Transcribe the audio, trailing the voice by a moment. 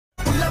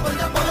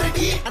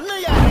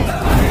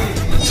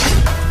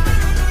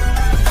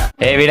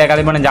ஏய் வீட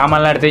காலி பண்ண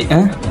ஜாமான்லாம் எடுத்து.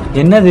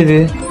 என்னது இது?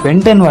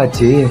 Ben 10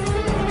watch.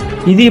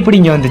 இது எப்படி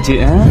இங்க வந்துச்சு?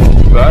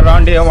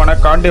 வேறாண்டி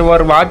உனக்காண்டி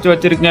ஒரு வாட்ச்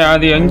வச்சிருக்கேன்.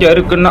 அது எங்க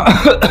இருக்குன்னா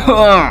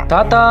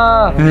தாத்தா.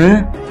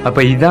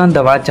 அப்ப இதான்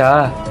அந்த வாட்சா?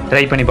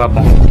 ட்ரை பண்ணி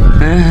பார்ப்போம்.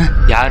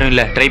 யாரும்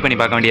இல்ல, ட்ரை பண்ணி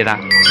பார்க்க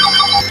வேண்டியதான்.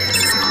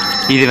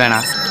 இது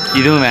வேணாம்,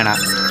 இதுவும்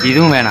வேணாம்,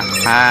 இதுவும் வேணாம்.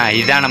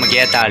 இதுதான் நமக்கு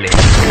ஏத்த ஆளு.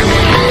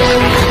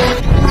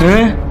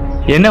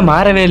 என்ன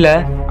மாறவே இல்ல?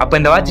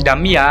 அப்ப இந்த வாட்ச்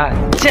டம்மியா?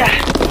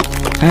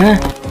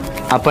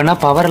 அப்பனா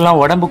பவர்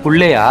எல்லாம்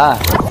உடம்புக்குள்ளேயா?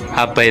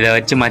 அப்ப இத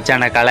வச்சு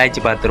மச்சான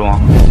கலாய்ச்சி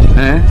பாத்துருவோம்.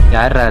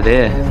 யாரா அது?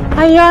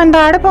 ஐயோ, இந்த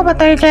அடுப்பை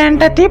பத்த வைக்க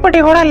என்கிட்ட தீப்பெட்டி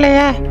கூட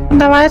இல்லையே.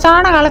 இந்த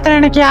வயசான காலத்துல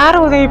எனக்கு யாரு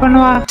உதவி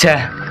பண்ணுவா? சே,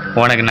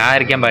 உனக்கு நான்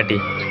இருக்கேன் பாட்டி.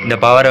 இந்த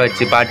பவரை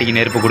வச்சு பாட்டிக்கு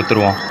நெருப்பு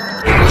கொடுத்துருவோம்.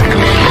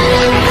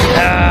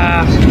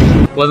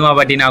 போதுமா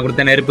பாட்டி நான்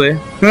கொடுத்த நெருப்பு?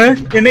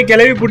 என்ன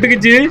கிளவி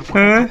புட்டுக்குச்சு?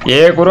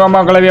 குருவம்மா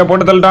கிளவிய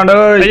போட்டு தள்ளிட்டாண்டோ.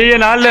 ஐயோ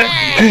நாள்ல.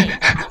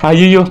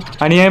 ஐயோ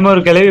அநியாயமா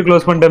ஒரு கிளவி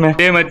க்ளோஸ் பண்ணிட்டோமே.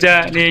 மச்சா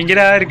நீ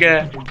எங்கடா இருக்க?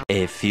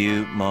 A few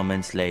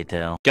moments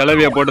later.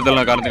 கிளவிய போட்டு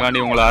தள்ள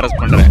காரணத்துக்காண்டி உங்களை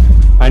அரெஸ்ட் பண்றேன்.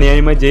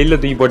 அநியாயமா ஜெயில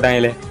தூக்கி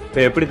போட்டாங்களே.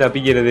 இப்ப எப்படி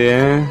தப்பிக்கிறது?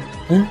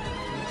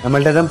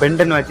 நம்மள்ட்ட தான்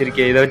பென்டன்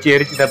வச்சிருக்கேன். இதை வச்சு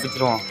எரிச்சு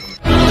தப்பிச்சிருவோம்.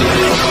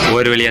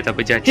 ஒரு வழியா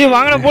தப்பிச்சாச்சு.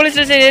 வாங்க போலீஸ்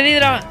ஸ்டேஷன்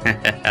எரியுதுடா.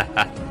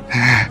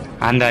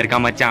 அந்த இருக்கா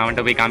மச்சான்,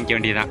 அவன்கிட்ட போய் காமிக்க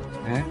வேண்டியதான்.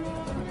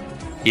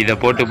 இத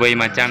போட்டு போய்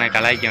மச்சான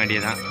கலாய்க்க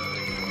வேண்டியதான்.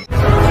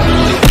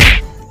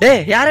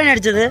 டேய் யாரே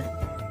அடிச்சது?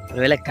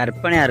 ஒருவேளை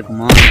கற்பனையா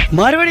இருக்குமா?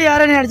 மறுபடியும்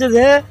யாரே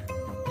அடிச்சது?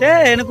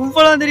 டேய் எனக்கு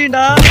கும்பலாம்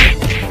தெரியும்டா.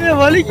 டேய்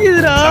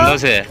வலிக்குதுடா.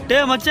 சந்தோஷ்.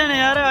 டேய் மச்சான்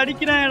யாரோ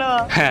அடிக்கிறாங்கடா.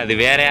 அது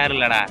வேற யாரும்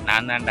இல்லடா,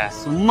 நான் தான்டா.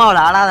 சும்மா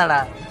ஆடாதடா.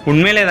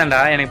 உண்மையிலே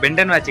தான்டா, எனக்கு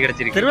பென்டன் வாட்ச்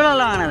கிடைச்சிருக்கு.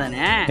 திருவிழால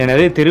ஆனதானே?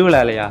 என்னது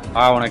திருவிழாலையா?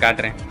 உனக்கு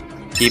காட்டுறேன்.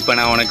 இப்ப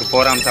நான் உனக்கு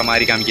போராம்சா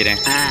மாதிரி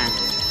காமிக்கிறேன்.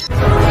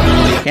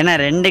 என்ன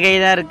ரெண்டு கை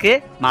தான் இருக்கு,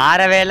 மாற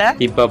வேலை.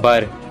 இப்ப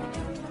பாரு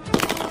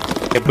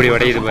எப்படி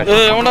உடையுது பாரு.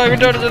 எவன்டா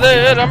வீட்டை உடைச்சது?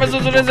 ரமேஷ்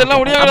சுரேஷ்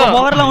எல்லாம் உடையாங்களா?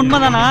 பவர்லாம்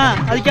உண்மைதானா?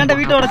 அதுக்காண்ட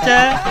வீட்டை உடைச்ச?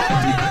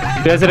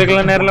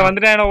 பேசுறதுக்குள்ள நேரில்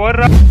வந்துட்டேன்.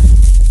 ஓடுறா.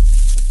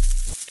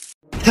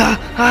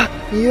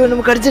 ஐயோ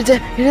நம்ம கடிச்சிருச்சே.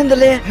 என்ன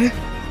தெரியலையே.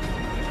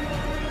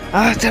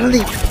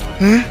 சரந்தி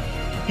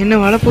என்ன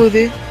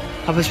வளப்போகுது?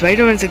 அப்ப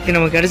ஸ்பைடர்மேன் சக்தி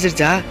நமக்கு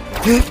கிடைச்சிருச்சா?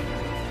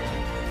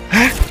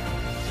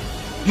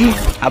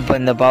 அப்ப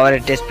இந்த பவரை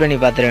டெஸ்ட் பண்ணி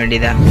பாத்துற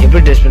வேண்டியதா?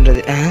 எப்படி டெஸ்ட்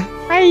பண்றது?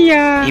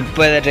 ஐயா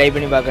இப்ப இதை ட்ரை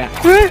பண்ணி பாக்குறேன்.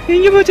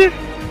 எங்க போச்சு?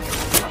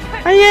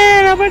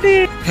 ஐயா பாட்டி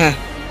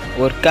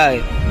ஒர்க்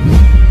ஆகுது.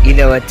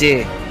 இத வச்சு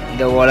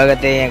இந்த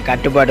உலகத்தை என்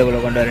கட்டுப்பாட்டுக்குள்ள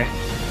கொண்டு வரேன்.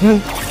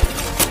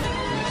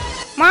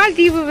 மால்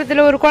தீ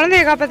விபத்துல ஒரு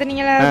குழந்தைய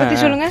காப்பாத்துனீங்களா, அதை பத்தி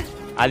சொல்லுங்க.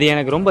 அது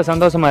எனக்கு ரொம்ப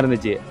சந்தோஷமா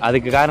இருந்துச்சு.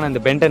 அதுக்கு காரணம்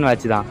இந்த பென்டன்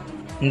வாட்ச் தான்.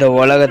 இந்த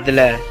உலகத்துல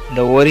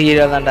இந்த ஒரு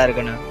ஹீரோ தான்டா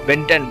இருக்கணும்.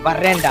 பென்டன்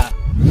வர்றேன்டா.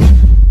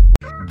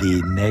 The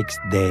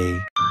next day.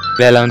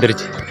 வேலை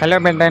வந்துருச்சு. ஹலோ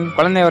பென்டன்,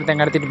 குழந்தைய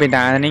ஒருத்தன் கடத்திட்டு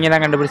போயிட்டான். அதை நீங்க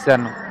தான் கண்டுபிடிச்சு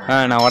தரணும்.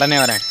 நான் உடனே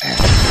வரேன்.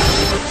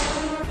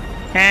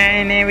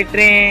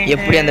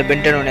 எப்படி அந்த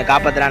பென்டன் உன்னை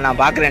காப்பாத்துறான்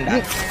நான் பாக்குறேன்டா.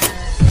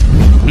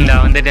 இந்த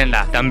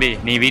வந்துட்டேன்டா. தம்பி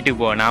நீ வீட்டுக்கு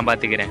போ, நான்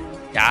பாத்துக்கிறேன்.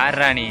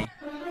 யாரா நீ?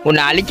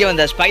 உன்னை அழிக்க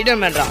வந்த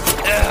ஸ்பைடர்மேன்டா.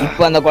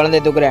 இப்ப அந்த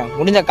குழந்தைய தூக்குறேன்,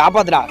 முடிஞ்ச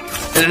காப்பாத்துடா.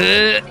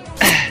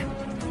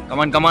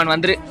 கமான் கமான்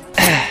வந்துரு.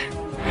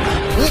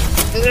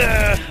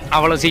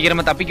 அவ்வளவு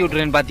சீக்கிரமா தப்பிக்க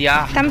விட்டுறேன்னு பாத்தியா?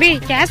 தம்பி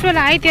கேஸ்வல்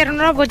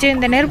 1200 ரூபா போச்சு.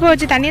 இந்த நெருப்பை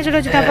வச்சு தண்ணியை சுட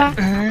வச்சுட்டாப்பா.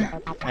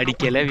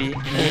 அடிக்கலவி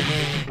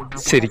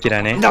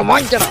சிரிக்கிறானே.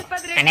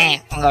 அண்ணே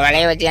உங்க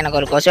வலைய வச்சு எனக்கு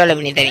ஒரு கொசு வலை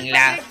பண்ணி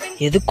தரீங்களா?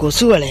 எது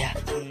கொசு வலையா?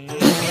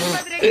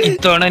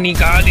 இத்தோட நீ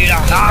காலிடா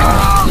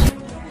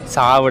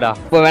சாவுடா.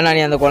 இப்ப வேணா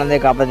நீ அந்த குழந்தைய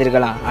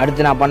காப்பாத்திருக்கலாம்.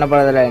 அடுத்து நான் பண்ண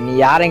போறதில்ல. நீ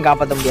யாரையும்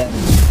காப்பாற்ற முடியாது.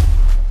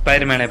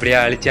 ஸ்பைடர்மேன் எப்படியா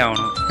அழிச்சே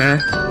ஆகணும்.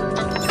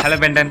 ஹலோ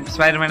பென்டன்,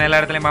 ஸ்பைடர்மேன் எல்லா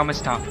இடத்துலயும்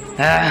பாமிச்சிட்டான்.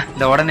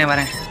 இந்த உடனே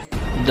வரேன்.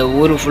 இந்த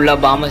ஊரு ஃபுல்லா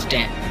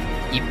பாமஸ்டேன்.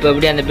 இப்ப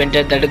எப்படி அந்த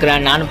பென்டை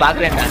தடுக்கிறான்னு நானும்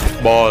பாக்குறேன்டா.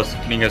 பாஸ்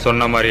நீங்க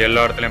சொன்ன மாதிரி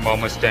எல்லா இடத்துலயும்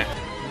பாம்பிச்சிட்டேன்.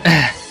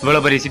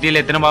 இவ்வளவு பெரிய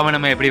சிட்டில எத்தனை பாம்பு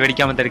நம்ம எப்படி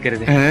வெடிக்காம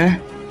தடுக்கிறது?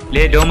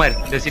 லே டோமர்,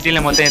 இந்த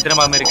சிட்டில மொத்தம் எத்தனை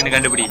பாம்பு இருக்குன்னு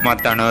கண்டுபிடி.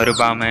 மொத்தம் 100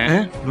 பாம்பு.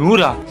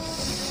 100?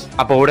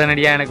 அப்ப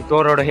உடனடியா எனக்கு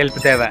தோரோட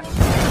ஹெல்ப் தேவை.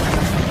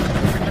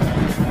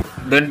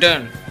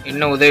 பென்டன்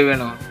இன்னும் உதவி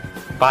வேணும்.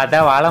 பார்த்தா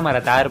வாழை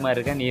மரம் தாறுமா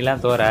இருக்க, நீ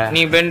எல்லாம் தோற.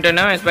 நீ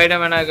பென்டனா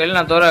ஸ்பைடர்மேனா கேள்வி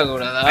நான் தோறாக்க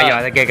கூடாதா? ஐயோ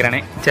அதை கேக்குறானே.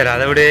 சரி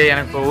அதை விட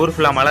எனக்கு இப்போ ஊர்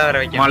ஃபுல்லா மழை வர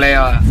வைக்க.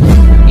 மழையா?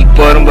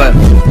 இப்போ வரும்ப.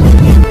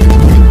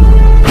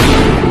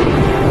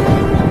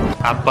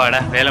 அப்பாடா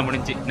வேலை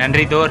முடிஞ்சு.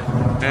 நன்றி தோர்.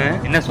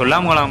 என்ன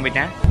சொல்லாம கொள்ளாம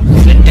போயிட்டேன்.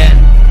 பென்டன்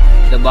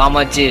இந்த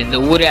பாமாச்சு இந்த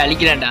ஊரே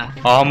அழிக்கிறேன்டா.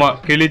 ஆமா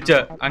கிழிச்ச.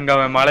 அங்க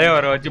அவன் மழைய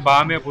வர வச்சு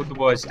பாமே பூத்து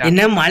போக வச்சிட்டான்.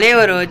 என்ன மழைய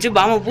வர வச்சு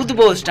பாமா பூத்து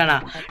போக வச்சிட்டானா?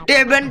 டே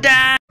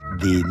Ben 10.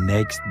 The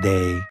next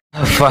day.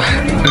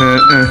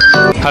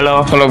 Hello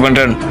hello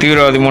Ben 10,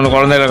 தீவிரவாதி 3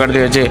 குழந்தைகளை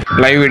கடத்தி வச்சு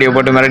லைவ் வீடியோ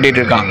போட்டு மிரட்டிட்டு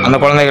இருக்கான். அந்த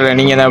குழந்தைகளை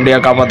நீங்க தான் அப்படியா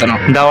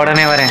காப்பாற்றணும். இந்த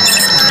உடனே வரேன்.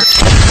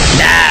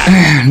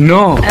 நோ,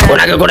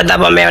 உனக்கு கொடுத்த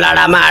பொம்மையை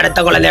விளையாடாம அடுத்த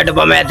குழந்தைட்டு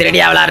பொம்மையை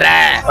திருடியா விளையாடுற?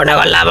 உன்னை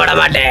கொல்லாம விட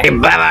மாட்டேன்.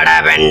 இப்ப விட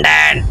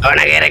பென்டன்,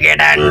 உனக்கு இருக்கு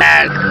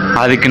டண்டன்.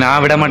 அதுக்கு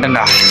நான் விட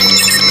மாட்டேன்டா.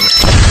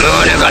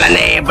 3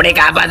 குழந்தையை எப்படி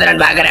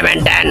காப்பாத்துறேன்னு பாக்குறேன்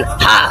பென்டன்.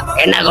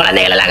 என்ன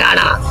குழந்தைகள் எல்லாம்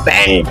காணோம்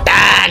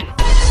பென்டன்.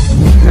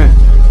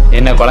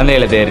 என்ன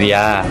குழந்தைகளை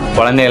தேடுறியா?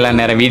 குழந்தைகள்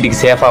நேரம் வீட்டுக்கு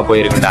சேஃபா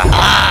போயிருக்குடா.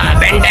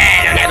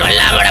 பென்டன் உன்னை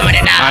கொல்லாம விட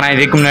மாட்டேன்டா. ஆனா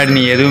இதுக்கு முன்னாடி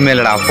நீ எதுவுமே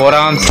இல்லடா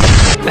போராம்ஸ்.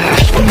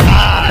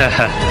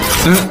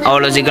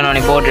 அவ்வளோ சீக்கிரம்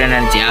நீ போட்டு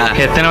நினைச்சியா?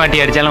 எத்தனை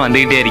வாட்டி அடிச்சாலும்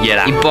வந்துகிட்டே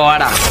இருக்கியாடா. இப்போ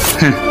வாடா.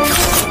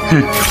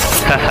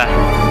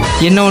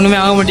 என்ன ஒண்ணுமே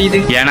ஆக மாட்டேங்குது.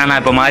 ஏன்னா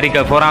நான் இப்ப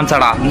மாறிக்க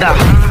போராம்ஸாடா. இந்தா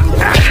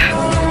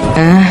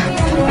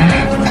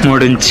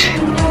முடிஞ்சு.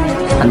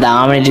 அந்த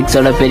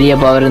ஆம்னிட்ரிக்ஸோட பெரிய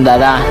பவர்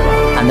இருந்தாதான்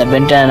அந்த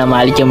பென்டனை நம்ம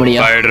அழிக்க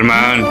முடியும்.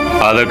 ஸ்பைடர்மேன்,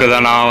 அதுக்கு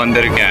தான் நான்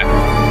வந்திருக்கேன்.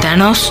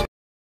 தானோஸ்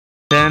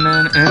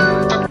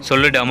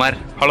சொல்லுட்டு அமர்.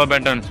 ஹலோ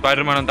பென்டன்,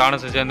 ஸ்பைடர்மேனும்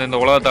தானஸும் சேர்ந்து இந்த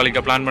உலகத்தை அழிக்க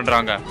பிளான்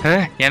பண்றாங்க.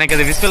 எனக்கு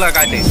அது விசுவலா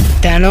காட்டு.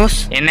 தானோஸ்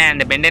என்ன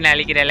அந்த பெண்டனை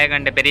அழிக்கிற எல்லாம்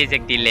கொண்ட பெரிய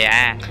சக்தி இல்லையா?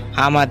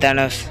 ஆமா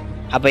தானோஸ்.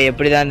 அப்ப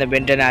எப்படிதான் அந்த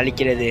பென்டனை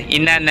அழிக்கிறது?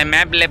 அந்த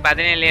மேப்ல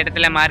 17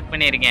 இடத்துல மார்க்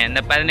பண்ணிருக்கேன்.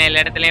 இந்த 17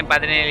 இடத்துலயும்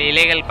 17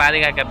 இலைகள்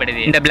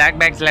பாதுகாக்கப்படுது. இந்த பிளாக்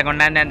பேக்ஸ்ல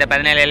கொண்டாந்து அந்த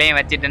 17 இலையும்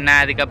வச்சுட்டுன்னா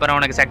அதுக்கப்புறம்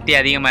உனக்கு சக்தி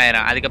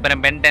அதிகமாயிரும்.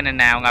 அதுக்கப்புறம் பென்டன்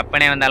என்ன அவங்க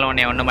அப்பனே வந்தாலும்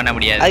உன்னை ஒண்ணும் பண்ண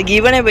முடியாது. அதுக்கு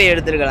இவனே போய்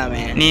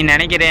எடுத்துருக்கலாமே. நீ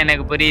நினைக்கிற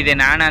எனக்கு புரியுது.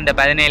 நானும் அந்த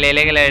 17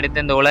 இலைகளை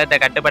எடுத்து இந்த உலகத்தை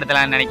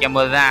கட்டுப்படுத்தலாம்னு நினைக்கும்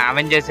போதுதான்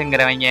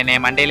அவெஞ்சர்ஸ்ங்கிறவங்க என்னை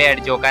மண்டையிலே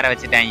அடிச்சு உட்கார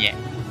வச்சுட்டாங்க.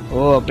 ஓ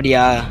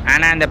அப்படியா?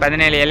 ஆனா அந்த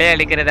 17 இலையை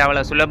எடுக்கிறது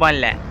அவ்வளவு சுலபம்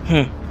இல்ல.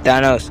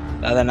 தானோஸ்,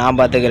 அதை நான்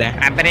பாத்துக்கிறேன்.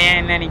 அப்புறம் ஏன்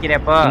என்ன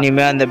நினைக்கிறப்போ?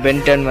 இனிமே அந்த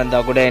பென்டன் வந்தா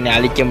கூட என்னை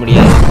அழிக்க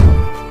முடியாது.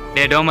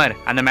 டே டோமர்,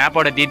 அந்த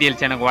மேப்போட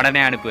டீட்டெயில்ஸ் எனக்கு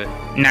உடனே அனுப்பு.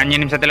 இன்னும் 5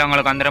 நிமிஷத்துல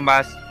உங்களுக்கு வந்துடும்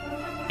பாஸ்.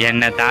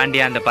 என்னை தாண்டி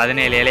அந்த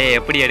 17 இலையை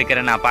எப்படி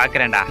எடுக்கிறேன்னு நான்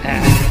பாக்குறேன்டா.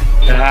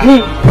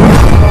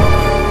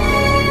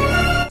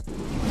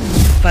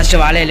 ஃபர்ஸ்ட்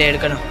வாழை இலையை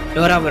எடுக்கணும்.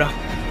 டோராபுரம்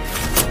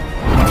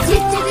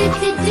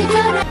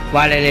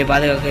வாழை இலையை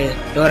பாதுகாக்க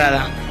டோரா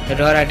தான். இந்த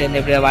டோராட்டு இருந்து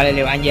எப்படியா வாழை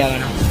இலையை வாங்கி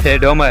ஆகணும். டே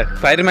டோமர்,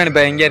 ஸ்பைடர்மேன்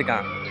இப்ப எங்க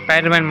இருக்கான்?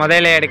 ஸ்பைடர்மேன்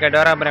முதல்ல எடுக்க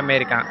டோராபுரம்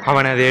இருக்கான்.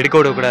 அவனை அதை எடுக்க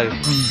விடக்கூடாது.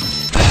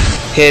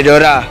 ஹே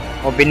டோரா,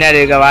 உன் பின்னாடி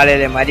இருக்க வாழை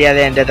இலையை மரியாதை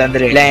என்கிட்ட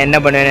தந்துரு. இல்லை என்ன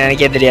பண்ணுவேன்னு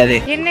எனக்கே தெரியாது.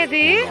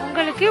 என்னது,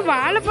 உங்களுக்கு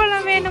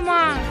வாழைப்பழம் வேணுமா?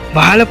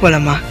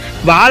 வாழைப்பழமா?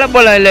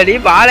 வாழைப்பழம் இல்லடி,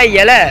 வாழை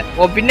இலை.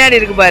 உன் பின்னாடி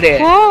இருக்கு பாரு.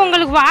 ஓ,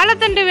 உங்களுக்கு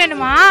வாழைத்தண்டு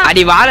வேணுமா?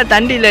 அடி வாழை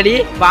தண்டு இல்லடி,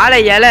 வாழை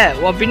இலை.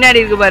 உன்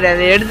பின்னாடி இருக்கு பாரு,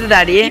 அதை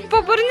எடுத்துதாடி.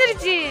 இப்ப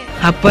புரிஞ்சிருச்சு.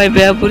 அப்பா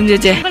இப்ப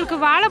புரிஞ்சிச்சே. உங்களுக்கு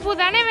வாழைப்பூ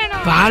தானே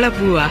வேணும்?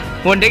 வாழைப்பூவா?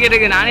 உன்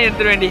கிட்ட நானே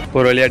எடுத்துட வேண்டி.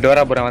 ஒரு வழியா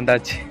டோராபுரம்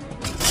வந்தாச்சு.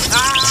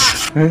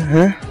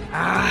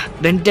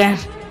 பென்டன்,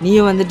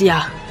 நீயும் வந்துட்டியா?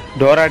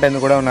 டோராட்ட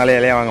இருந்து கூட உன்னால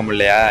இலைய வாங்க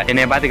முடியலையா?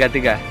 என்னைய பார்த்து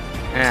கத்துக்க.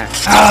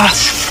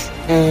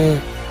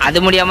 அது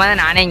முடியாம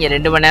நானே இங்க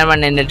 2 மணி நேரமா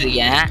நின்றுட்டு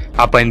இருக்கேன்.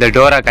 அப்ப இந்த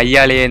டோரா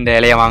கையாலேயே இந்த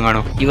இலைய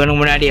வாங்கணும். இவனுக்கு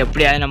முன்னாடி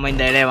எப்படியாவது நம்ம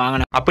இந்த இலையை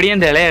வாங்கணும். அப்படியே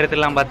இந்த இலைய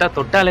எடுத்துலாம் பார்த்தா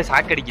தொட்டாலே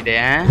சாக்கடிக்குதே.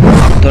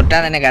 தொட்டா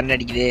தானே கரண்ட்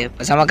அடிக்குது.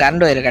 பேசாம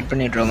கரண்ட் ஒயரை கட்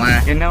பண்ணி விட்டுருவோமா?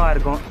 என்னவா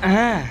இருக்கும்?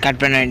 கட்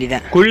பண்ண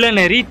வேண்டியதான். குள்ள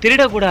நெறி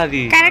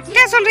திருடக்கூடாது.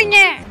 கரெக்டா சொல்றீங்க.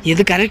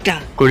 எது கரெக்டா?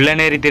 குள்ள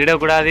நெறி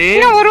திருடக்கூடாது.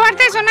 இன்னும் ஒரு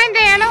வார்த்தை சொன்னா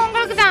இந்த இலை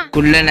உங்களுக்கு தான்.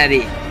 குள்ள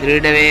நரி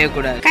திருடவே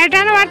கூடாது.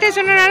 கரெக்டான வார்த்தை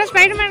சொன்னனால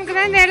ஸ்பைடர்மேனுக்கு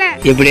தான் இந்த இலை.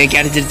 எப்படியோ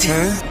கிடைச்சிருச்சு.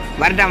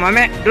 வரட்டா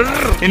மாமே.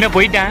 என்ன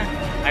போயிட்டேன்?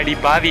 அடி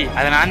பாவி,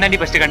 அதை நான் தாண்டி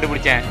ஃபர்ஸ்ட்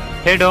கண்டுபிடிச்சேன்.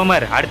 ஹே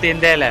டோமர், அடுத்து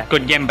எந்த இலை?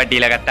 ஸ்குட் கேம்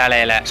பட்டியில கத்தால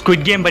இலை.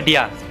 ஸ்குட் கேம்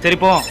பட்டியா? சரி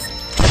போ.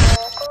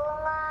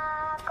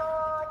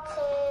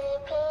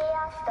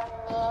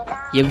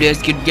 எப்படியோ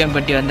ஸ்கிட் கேம்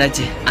பட்டி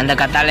வந்தாச்சு. அந்த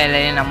கத்தால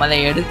இலையை நம்ம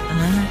தான் எடு.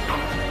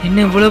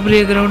 என்ன இவ்வளவு பெரிய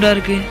கிரவுண்டா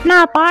இருக்கு?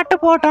 நான் பாட்டு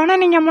போட்டோன்னா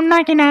நீங்க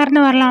முன்னாக்கி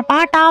நகர்ந்து வரலாம்.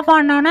 பாட்டு ஆஃப்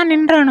ஆனோன்னா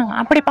நின்றணும்.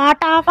 அப்படி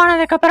பாட்டு ஆஃப்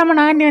ஆனதுக்கு அப்புறமா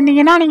நகர்ந்து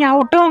வந்தீங்கன்னா நீங்க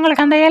அவுட்டு.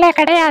 உங்களுக்கு அந்த இலை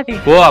கிடையாது.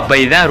 ஓ, அப்ப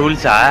இதான்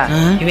ரூல்ஸா?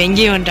 இவன்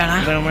எங்கேயும் வந்துட்டானா?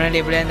 இவன்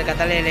முன்னாடி எப்படியா இந்த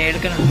கத்தால இலையை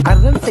எடுக்கணும்.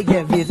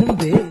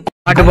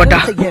 பாட்டு போட்டா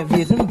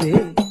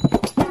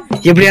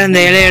எப்படியா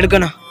இந்த இலையை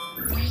எடுக்கணும்.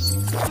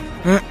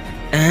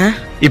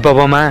 இப்ப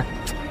போமா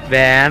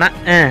வேணாம்.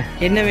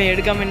 என்னவே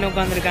எடுக்காம என்ன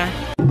உட்காந்துருக்கான்?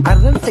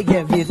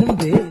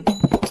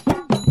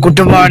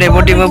 குட்டுப்பாடை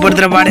போட்டு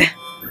இவப்படுத்துற பாடு.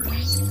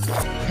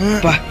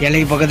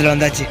 இலைக்கு பக்கத்துல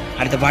வந்தாச்சு.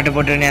 அடுத்த பாட்டு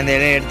போட்டு அந்த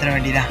இலையை எடுத்துட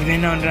வேண்டியதான். இவன்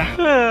என்ன பண்றான்?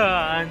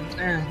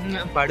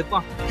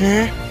 படுப்பான்.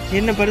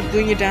 என்ன படுத்து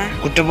தூங்கிட்டான்?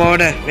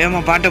 குட்டுப்பாவோட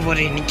வேமா பாட்ட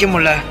போறேன். நிக்க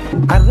முடியல.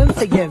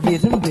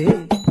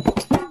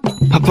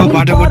 அப்பா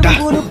பாட்ட போட்டா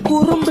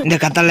இந்த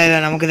கத்தால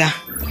இலை நமக்குதான்.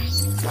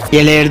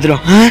 இலையை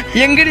எடுத்துரும்.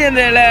 எங்கடி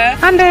அந்த இலை?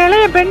 அந்த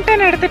இலைய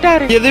பென்டன்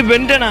எடுத்துட்டாரு. எது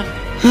பென்டனா?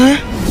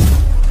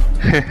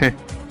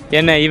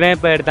 என்ன இவன்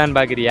இப்ப எடுத்தான்னு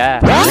பாக்குறியா?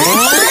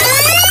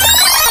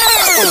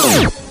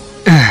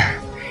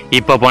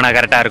 இப்ப போனா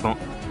கரெக்டா இருக்கும்.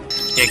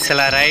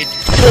 எக்ஸலா ரைட்.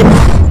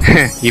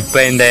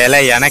 இப்ப இந்த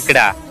இலை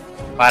எனக்குடா.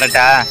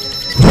 வரட்டா?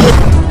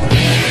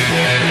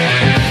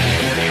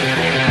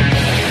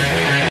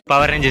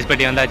 பவர் ரேஞ்சர்ஸ்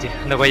பட்டி வந்தாச்சு.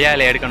 இந்த கொய்யா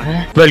இலை எடுக்கணும்.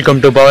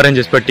 வெல்கம் டு பவர்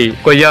ரேஞ்சர்ஸ் பட்டி.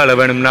 கொய்யா இலை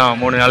வேணும்னா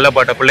 3 நல்ல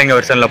பாட்டை பிள்ளைங்க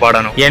வெர்ஷன்ல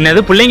பாடணும்.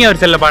 என்னது பிள்ளைங்க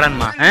வெர்ஷன்ல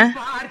பாடணுமா?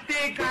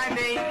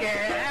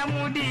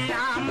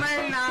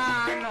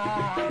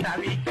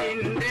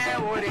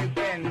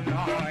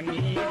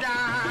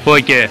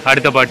 ஓகே,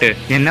 அடுத்த பாட்டு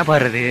என்ன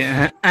பாடுறது?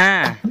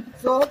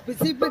 சோப்பு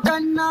சிப்பு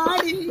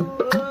கண்ணாடி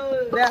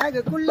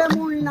பேகுக்குள்ள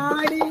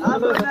முன்னாடி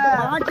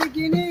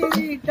பாட்டுக்கு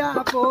நீட்டா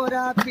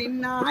போறா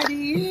பின்னாடி.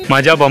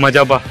 மஜாபா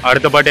மஜாபா.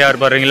 அடுத்த பாட்டு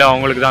யார் பாடுறீங்களோ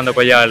அவங்களுக்கு தான் அந்த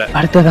கொய்யால.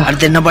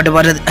 அடுத்து என்ன பாட்டு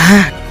பாடுறது?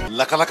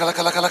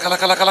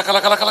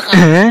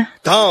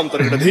 தாம்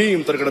தரகட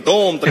தீம் தரகட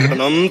தோம் தரகட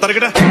நம்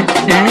தரகட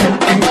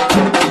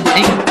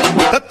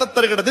தத்த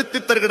தரகட தித்தி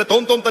தரகட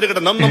தோம் தோம் தரகட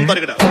நம் நம்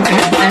தரகட.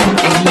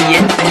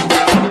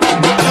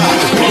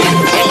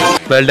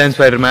 வெல் டன்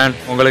ஸ்பைடர்மேன்,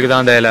 உங்களுக்கு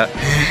தான் அந்த இலை.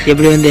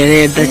 எப்படி வந்து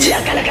இலையை எடுத்தாச்சு.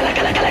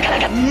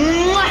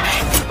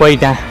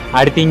 போயிட்டேன்.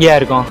 அடுத்து இங்கேயா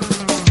இருக்கும்.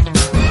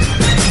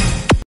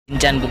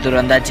 சின்சான் புத்தூர்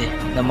வந்தாச்சு.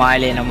 இந்த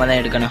மாயிலையை நம்ம தான்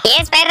எடுக்கணும். ஏ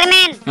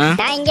ஸ்பைடர்மேன்,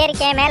 நான் இங்க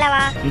இருக்கேன், மேல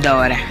வா. இந்த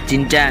வரேன்.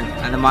 சின்சான்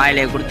அந்த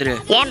மாயிலையை கொடுத்துரு.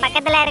 என்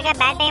பக்கத்துல இருக்க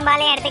பேட்டையும்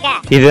பாலையும் எடுத்துக்க.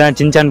 இதுதான்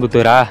சின்சான்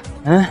புத்தூரா?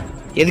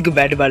 எதுக்கு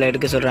பேட் பால்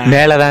எடுக்க சொல்றாங்க?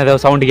 மேலதான் ஏதோ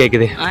சவுண்ட்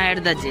கேக்குது.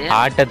 எடுத்தாச்சு.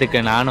 ஆட்டத்துக்கு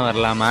நானும்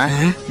வரலாமா?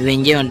 இவன்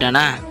இங்கே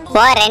வந்துட்டானா?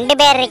 ஓ 2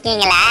 பேர்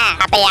இருக்கீங்களா?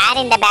 அப்ப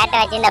யார் இந்த பேட்டை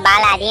வச்சு இந்த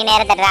பால் அதிக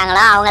நேரம்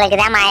தட்டுறாங்களோ அவங்களுக்கு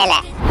தான் மாயல.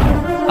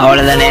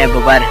 அவ்வளவுதானே.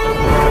 இப்ப பாரு.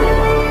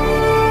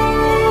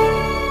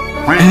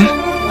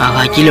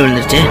 அவ கீழே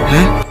விழுந்துருச்சு.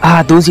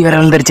 தூசி வேற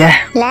விழுந்துருச்சே.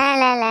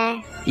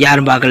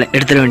 யாரும் பார்க்கல,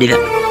 எடுத்துட வேண்டியது.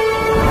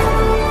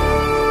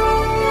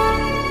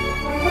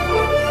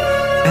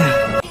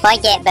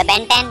 ஓகே, இப்ப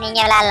பென்டன் நீங்க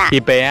விளையாடலாம்.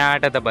 இப்ப ஏன்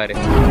ஆட்டத்தை பாரு.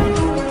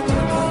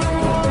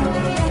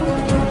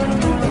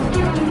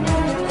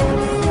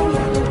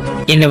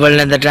 என்ன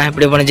பண்ண தட்டா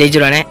இப்படி போன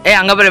ஜெயிச்சிருவானே.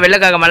 அங்க போற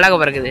வெள்ளக்காக மல்லாக்க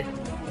பறக்குது.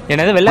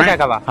 என்னது வெள்ளை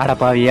காக்காவா?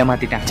 அடப்பாவி,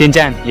 ஏமாத்திட்டான்.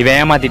 சின்சான் இவன்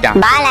ஏமாத்திட்டான்.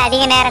 பால்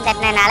அதிக நேரம்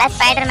தட்டினால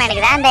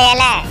ஸ்பைடர்மேனுக்கு தான் அந்த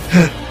இலை.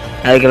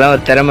 அதுக்கெல்லாம்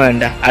ஒரு திறமை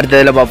வேண்டாம்.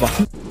 அடுத்ததுல பாப்போம்.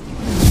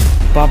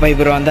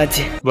 பாப்பாய்புரம்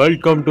வந்தாச்சு.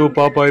 Welcome to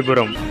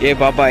பாப்பாய்புரம்.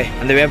 பாப்பாய்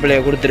அந்த வேப்பிலைய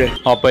கொடுத்துரு.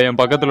 அப்ப என்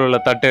பக்கத்துல உள்ள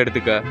தட்டை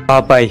எடுத்துக்க.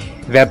 பாப்பாய்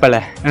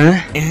வேப்பலை.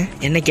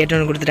 என்ன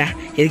கேட்டோன்னு கொடுத்துட்டேன்.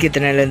 எதுக்கு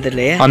இத்தனை நேரம்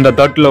தெரியலையே. அந்த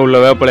தட்டுல உள்ள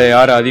வேப்பலை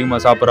யாரு அதிகமா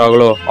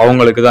சாப்பிடுறாங்களோ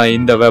அவங்களுக்கு தான்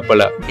இந்த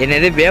வேப்பலை.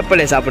 என்னது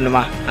வேப்பிலைய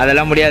சாப்பிடணுமா?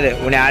 அதெல்லாம் முடியாது.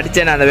 உன்னை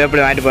அடிச்சே நான் அந்த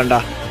வேப்பிலைய வாங்கிட்டு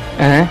போண்டா.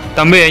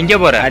 தம்பி எங்க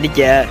போற?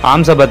 அடிக்க.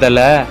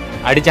 ஆம்சபத்தல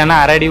அடிச்சானா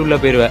அரடி உள்ள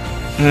போயிருவேன்.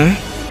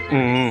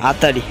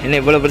 ஆத்தாடி என்ன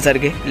இவ்வளவு பெருசா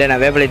இருக்கு. இல்ல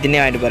நான் வேப்பிலைய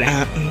தின்னே வாங்கிட்டு போறேன்.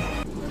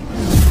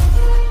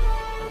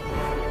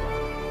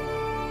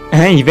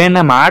 இவன்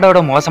என்ன மாடோட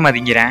மோசமா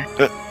திங்கிறேன்.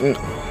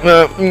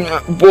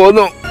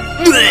 போதும்.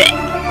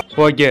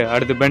 ஓகே,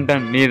 அடுத்து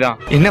பென்டன் நீதான்.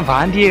 என்ன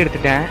வாந்தியே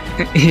எடுத்துட்டேன்.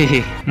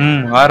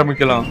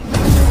 ஆரம்பிக்கலாம்.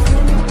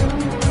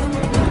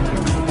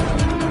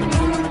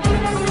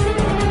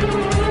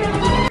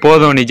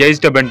 போதும், நீ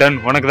ஜெயிச்சிட்ட பென்டன்.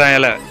 உனக்கு தான்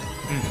இலை.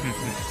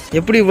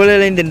 எப்படி இவ்வளவு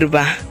இலையும்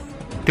தின்றுப்பா?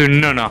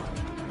 தின்னா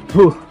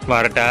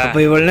வரட்டா. அப்ப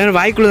இவ்வளவு நேரம்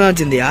வாய்க்குள்ளதான்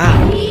வச்சிருந்தியா?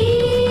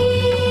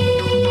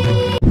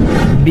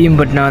 பீம்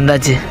பட்டினம்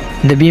வந்தாச்சு.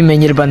 இந்த பீம்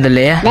எங்கிருப்பான்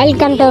இல்லையா?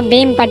 Welcome to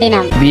beam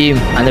Pattinam. Beam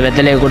அந்த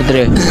வெத்தலையை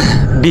கொடுத்துரு.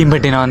 பீம்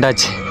பட்டினம்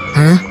வந்தாச்சு.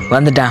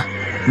 வந்துட்டான்.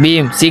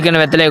 பீம்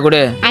சீக்கிரம் வெத்தலையை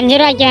கொடு. 5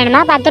 ரூபாய்க்கு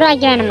வேணுமா 10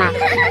 ரூபாய்க்கு வேணுமா?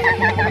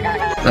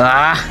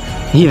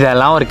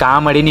 இதெல்லாம் ஒரு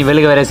காமெடி. நீ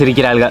வெளுக வேற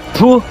சிரிக்கிறாள்க.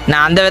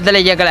 நான் அந்த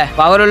வெத்தலை கேட்கல.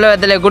 பவர் உள்ள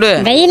வெத்தலை கொடு.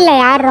 வெயில்ல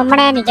யார் ரொம்ப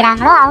நேரம்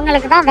நிக்கிறாங்களோ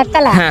அவங்களுக்கு தான்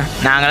வெத்தலை.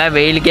 நாங்களாம்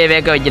வெயிலுக்கே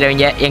வேக்க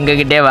வைக்கிறவங்க. எங்க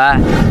கிட்டே வா.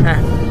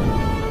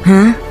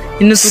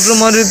 இன்னும் சுடுற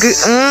மாதிரி இருக்கு.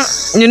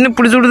 என்ன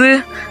இப்படி சுடுது?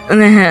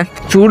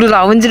 சூடுல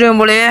அவிஞ்சிருவேன்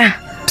போலயே.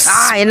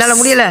 என்னால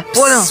முடியல.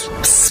 போதும்.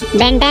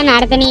 பென்டன்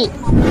அடுத்து நீ.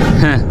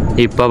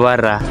 இப்ப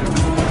பாருடா.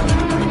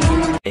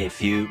 A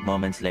few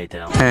moments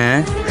later.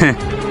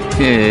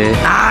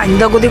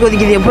 இந்த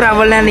கொதிக்குது. எப்படி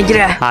அவள்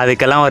நிக்கிற?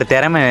 அதுக்கெல்லாம் ஒரு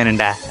திறமை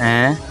வேணும்டா.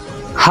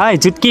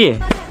 ஹாய் சுட்கி.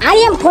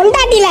 ஆரியம்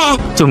பொண்டாட்டில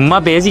சும்மா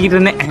பேசிக்கிட்டு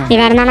இருந்தேன்.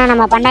 இவன் தானா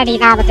நம்ம பொண்டாட்டி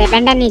தான். ஆபத்து.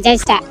 பென்டன் நீ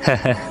ஜெயிச்சிட்ட.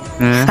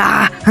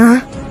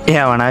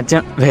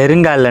 அவனாச்சும்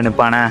வெறுங்கால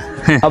நிப்பானா?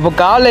 அப்ப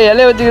கால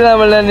இலைய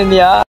வச்சுக்கிதான்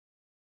நின்னியா?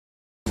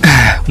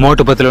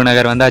 மோட்டு பத்லு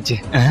நகர் வந்தாச்சு.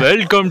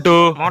 வெல்கம் டு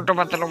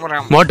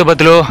மோட்டு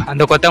பத்லு.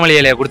 அந்த கொத்தமல்லி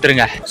இலைய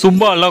கொடுத்துருங்க.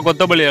 சும்மா எல்லாம்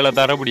கொத்தமல்லி இலை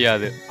தர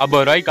முடியாது.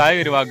 50 ரூபாய்க்கு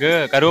காய்கறி வாக்கு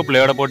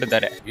கருவேப்பிலையோட போட்டு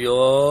தரேன். ஐயோ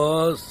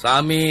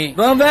சாமி,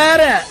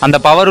 அந்த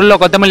பவர் உள்ள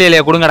கொத்தமல்லி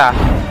இலைய கொடுங்கடா.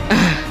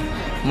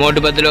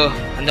 மோட்டு பத்லு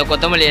அந்த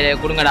கொத்தமல்லி இலைய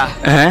கொடுங்கடா.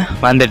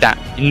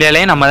 வந்துட்டான். இந்த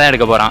இலையை நம்ம தான்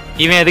எடுக்க போறோம்.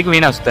 இவன் எதுக்கு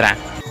வீணா சுத்துறேன்?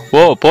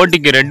 ஓ,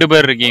 போட்டிக்கு 2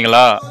 பேர்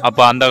இருக்கீங்களா? அப்ப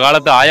அந்த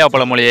காலத்து ஆயா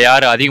பழமொழியை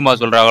யாரு அதிகமா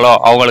சொல்றாங்களோ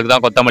அவங்களுக்கு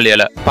தான் கொத்தமல்லி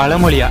இலை.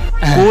 பழமொழியா?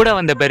 கூட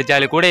வந்த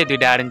பெருச்சாலி கூட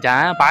தூக்கிட்டு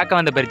ஆரம்பிச்சான். பார்க்க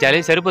வந்த பெருச்சாலி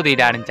செருப்பு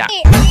தூக்கிட்டு ஆரம்பிச்சான்.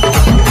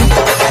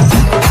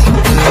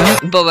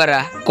 இப்ப வர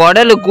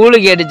குடலு கூழு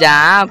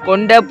கேட்டுச்சான்.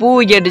 கொண்ட பூ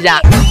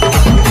கேட்டுச்சான்.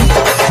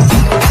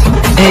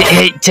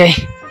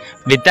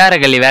 வித்தார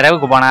கள்ளி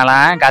விரவுக்கு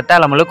போனாலாம்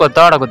கத்தால முழு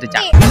கொத்தோட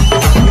குத்துச்சான்.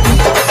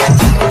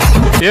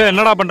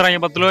 என்னடா பண்றாங்க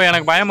பத்லு?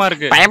 எனக்கு பயமா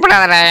இருக்கு.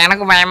 பயப்படாத,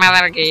 எனக்கு பயமா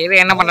தான் இருக்கு. இது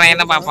என்ன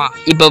பண்றாங்க பாப்போம்.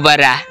 இப்ப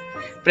பாரு,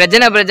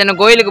 பிரச்சனை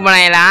கோயிலுக்கு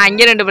போனாங்களா,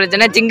 அங்க 2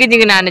 பிரச்சனை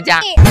சிங்கு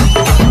நானுச்சான்.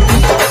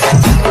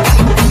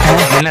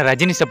 என்ன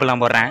ரஜினி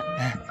ஸ்டெப்லாம் போடுறேன்?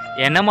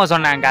 என்னமோ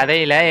சொன்னாங்க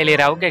கதையில எலி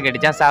ரவுக்க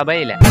கடிச்சா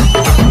சபையில.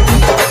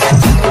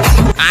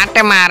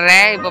 ஆட்ட மாற.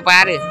 இப்ப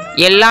பாரு,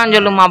 எல்லாம்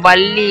சொல்லுமா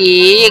பள்ளி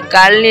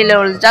கல்லில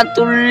விழுச்சா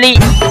துள்ளி.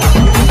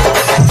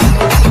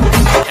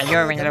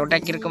 ஐயோ, இவங்களை விட்டா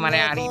கிறுக்கு மாதிரி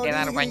ஆடிக்கிட்டே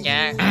தான் இருப்பாங்க.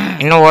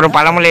 இன்னும் ஒரு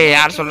பழமொழி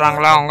யார்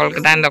சொல்றாங்களோ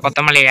அவங்களுக்கு தான் இந்த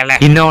கொத்தமல்லி இலை.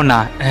 இன்னொன்னா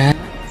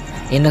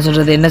என்ன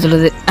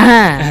சொல்றது?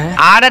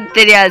 ஆட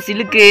தெரியாது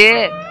சிலுக்கு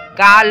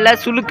கால்ல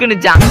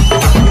சுலுக்குனுச்சான்.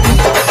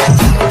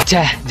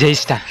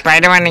 ஜெயிச்சிட்டேன்.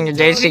 ஸ்பைடர்மேன் நீங்க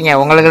ஜெயிச்சிட்டீங்க.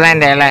 உங்களுக்கு தான்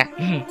இந்த இலை.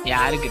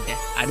 யாருக்கிட்ட?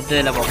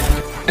 அடுத்ததுல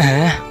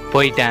போகும்.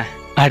 போயிட்டேன்.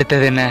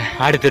 அடுத்தது என்ன?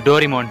 அடுத்து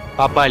டோரிமோன்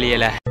பாப்பாளி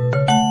இலை.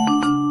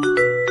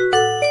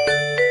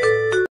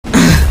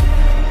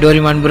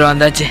 டோரிமான் புறம்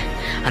வந்தாச்சு.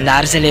 அந்த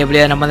அரசியலை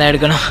எப்படியா நம்ம தான்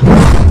எடுக்கணும்.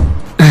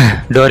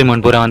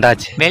 டோரிமான் புறம்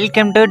வந்தாச்சு.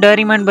 Welcome to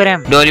Doraemon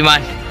Puram.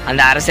 Doraemon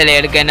அந்த அரசியலை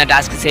எடுக்க என்ன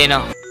டாஸ்க்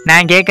செய்யணும்?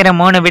 நான் கேக்குற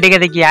 3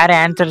 விடுகதைக்கு யாரு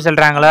ஆன்சர்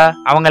சொல்றாங்களோ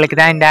அவங்களுக்கு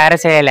தான் இந்த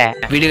அரசியல.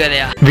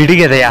 விடுகதையா?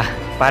 விடுகதையா?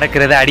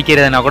 பறக்கிறது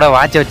அடிக்கிறதுனா கூட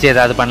வாட்ச வச்சு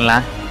ஏதாவது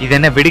பண்ணலாம். இது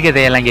என்ன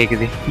விடுகதையெல்லாம்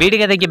கேக்குது?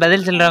 விடுகதைக்கு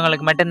பதில்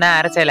சொல்றவங்களுக்கு மட்டும்தான்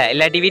அரசியல.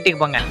 இல்லாட்டி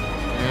வீட்டுக்கு போங்க.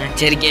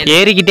 சரி,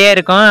 ஏறிக்கிட்டே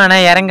இருக்கும் ஆனா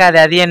இறங்காது.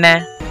 அது என்ன?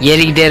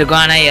 ஏறிக்கிட்டே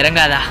இருக்கும் ஆனா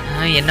இறங்காதா?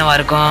 என்னவா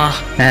இருக்கும்?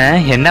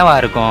 என்னவா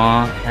இருக்கும்?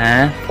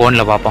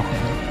 போன்ல பாப்போம்.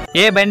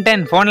 ஏ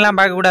பென்டன், போன்லாம்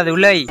பார்க்க கூடாது,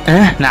 உள்ள வை.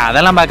 நான்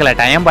அதெல்லாம் பார்க்கல,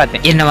 டைம்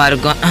பார்த்தேன். என்னவா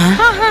இருக்கும்?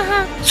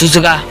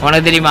 சுசுகா,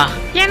 உனக்கு தெரியுமா?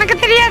 எனக்கு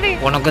தெரியாது.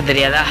 உனக்கும்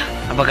தெரியாதா?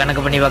 அப்ப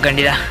கணக்கு பண்ணி பார்க்க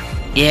வேண்டியதா?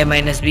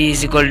 A-B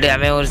 =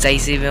 அவன் ஒரு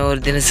சைஸ், இவன் ஒரு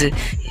தினசு,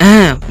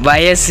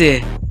 வயசு.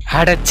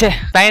 அடச்சே,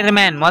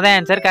 ஸ்பைடர்மேன் மொதல்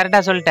ஆன்சர்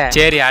கரெக்டா சொல்லிட்டேன்.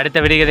 சரி,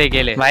 அடுத்த விடுகதை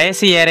கேளு.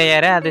 வயசு ஏற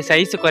ஏற அது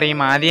சைஸ்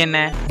குறையுமா? அது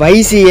என்ன?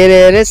 வயசு ஏற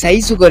ஏற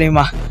சைஸ்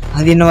குறையுமா?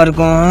 அது என்னவா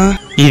இருக்கும்?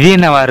 இது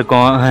என்னவா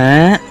இருக்கும்?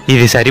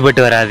 இது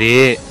சரிபட்டு வராது.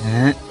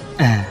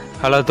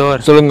 ஹலோ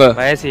தோர், சொல்லுங்க.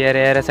 வயசு ஏற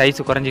ஏற சைஸ்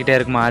குறைஞ்சிக்கிட்டே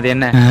இருக்குமா? அது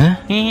என்ன?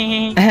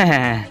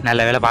 நல்ல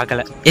வேலை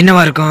பார்க்கல.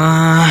 என்னவா இருக்கும்?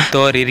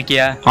 தோர்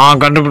இருக்கியா?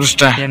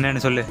 கண்டுபிடிச்சிட்டேன்.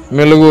 என்னன்னு சொல்லு.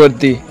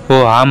 மெழுகுவர்த்தி. ஓ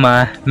ஆமா,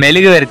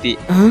 மெழுகுவர்த்தி.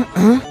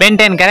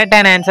 பென்டன்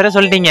கரெக்டான ஆன்சரை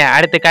சொல்லிட்டீங்க.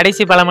 அடுத்து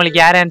கடைசி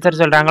பழமொழிக்கு யார்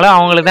ஆன்சர் சொல்றாங்களோ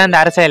அவங்களுக்கு தான்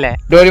இந்த அரசியல.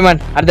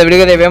 டோரிமான், அடுத்த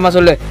விடுகதை வேகமா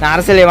சொல்லு. நான்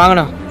அரசியலை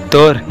வாங்கணும்.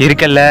 தோர்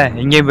இருக்கல்ல,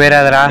 எங்கேயும்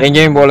போயிடாதரா.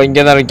 எங்கேயும் போல,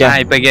 இங்கதான்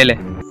இருக்கேன். இப்ப கேளு.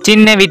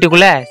 சின்ன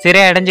வீட்டுக்குள்ள சிறை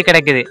அடைஞ்சு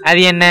கிடக்குது,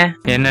 அது என்ன?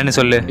 என்னன்னு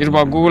சொல்லு.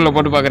 இருப்பா, கூகுள்ல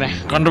போட்டு பாக்குறேன்.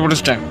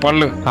 கண்டுபிடிச்சிட்டேன்,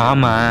 பல்லு.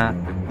 ஆமா,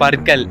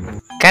 பற்கள்.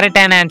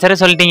 கரெக்டான ஆன்சரை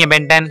சொல்லிட்டீங்க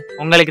பென்டன்.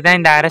 உங்களுக்கு தான்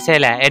இந்த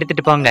அரசியல,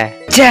 எடுத்துட்டு போங்க.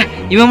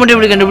 இவன் மட்டும்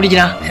எப்படி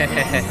கண்டுபிடிக்கிறான்?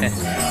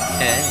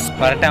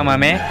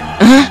 வரட்டாமாமே.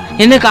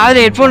 என்ன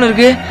காதுல ஹெட்போன்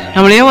இருக்கு?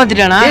 நம்மள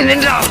ஏமாத்திட்டானா?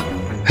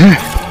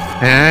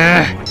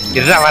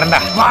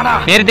 வரண்டா,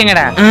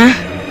 நிறுத்துங்கடா.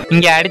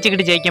 இங்க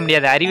அடிச்சுக்கிட்டு ஜெயிக்க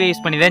முடியாது, அறிவை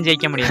யூஸ் பண்ணி தான்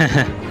ஜெயிக்க முடியும்.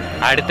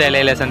 அடுத்த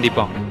இலையில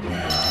சந்திப்போம்.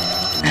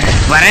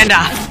 வரேன்டா.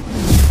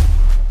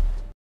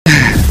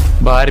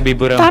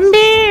 பார்பிபுரம்.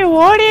 தம்பி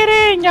ஓடிரு,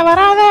 இங்க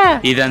வராத.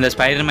 இது அந்த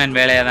ஸ்பைடர்மேன்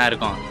வேலையா தான்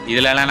இருக்கும்.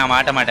 இதுல எல்லாம் நான்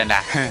மாட்ட மாட்டேன்டா.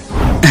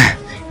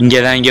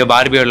 இங்கதான் இங்க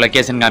பார்பியோட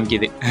லொகேஷன்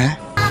காமிக்குது.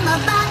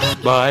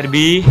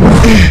 பார்பி,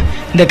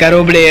 இந்த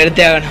கருவேப்பிலையை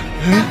எடுத்தே ஆகணும்.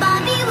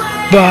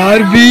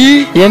 பார்பி,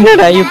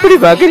 என்னடா இப்படி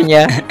பாக்குறீங்க?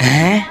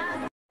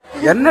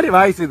 என்னடி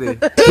வாய்ஸ் இது?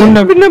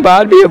 முன்ன பின்ன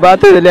பார்பியை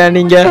பார்த்தது இல்லையா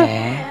நீங்க?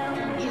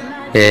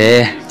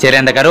 சரி,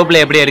 அந்த கருவேப்பிலை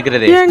எப்படி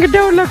எடுக்கிறது? என்கிட்ட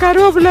உள்ள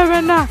கருவேப்பிலை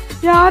வேணாம்.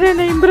 யாரு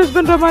என்ன இம்ப்ரெஸ்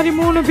பண்ற மாதிரி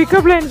 3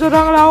 பிக்கப் லைன்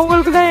சொல்றாங்களோ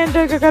அவங்களுக்கு தான்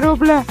என்கிட்ட இருக்க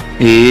கருவேப்பிலை.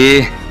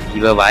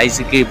 இவ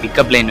வாய்ஸுக்கு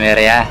பிக்கப் லைன்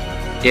வேறயா?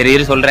 சரி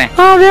இரு சொல்றேன்.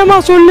 வேமா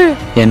சொல்லு.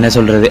 என்ன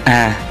சொல்றது?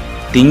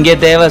 திங்க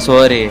தேவை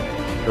சோறு,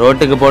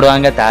 ரோட்டுக்கு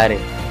போடுவாங்க தாரு.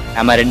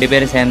 நம்ம 2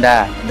 பேரும் சேர்ந்தா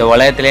இந்த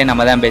உலகத்திலே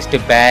நம்ம தான் பெஸ்ட்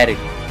பேரு.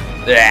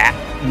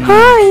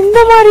 இந்த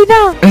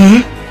மாதிரிதான்.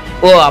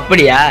 ஓ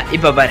அப்படியா?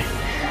 இப்ப பாரு,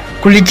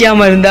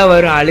 குளிக்காம இருந்தா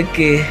வரும்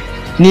அழுக்கு,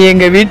 நீ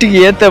எங்க வீட்டுக்கு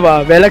ஏத்தவா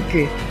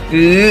விளக்கு.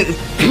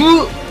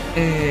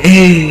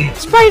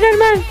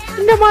 ஸ்பைடர்மேன்,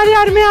 இந்த மாதிரி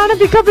அருமையான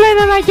பிக்கப்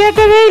லைனை நான்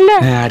கேட்டதே இல்ல.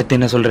 அடுத்து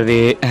என்ன சொல்றது?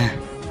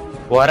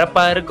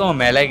 உரப்பா இருக்கும்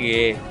மிளகு,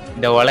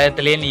 இந்த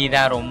உலகத்திலேயே நீ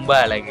தான் ரொம்ப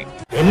அழகு.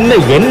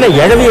 என்ன என்ன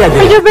எழவியாது?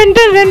 ஐயோ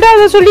பென்டன்,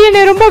 2வது சொல்லி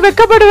என்னை ரொம்ப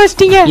வெக்கப்பட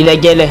வச்சிட்டீங்க. இத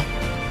கேளு.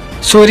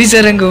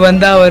 சொரிசரங்கு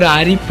வந்தா ஒரு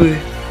அரிப்பு,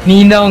 நீ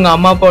தான் உங்க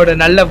அம்மா அப்பாவோட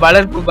நல்ல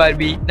வளர்ப்பு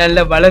பார்பி,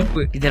 நல்ல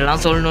வளர்ப்பு.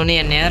 இதெல்லாம் சொல்லணும்னு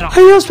என் நேரம்.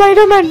 ஐயோ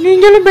ஸ்பைடர்மேன்,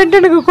 நீங்களும்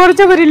பென்டனுக்கு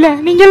குறைச்சவர் இல்ல.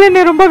 நீங்களும்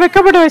என்னை ரொம்ப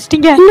வெக்கப்பட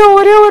வச்சிட்டீங்க. இன்னும்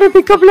ஒரே ஒரு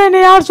பிக்கப்ல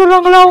என்ன யார்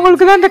சொல்றாங்களோ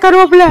அவங்களுக்கு தான் இந்த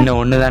கருவேப்பிலை.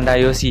 இன்னும் ஒண்ணுதான்டா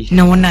யோசி.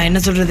 இன்னும் ஒண்ணா?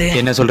 என்ன சொல்றது?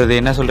 என்ன சொல்றது?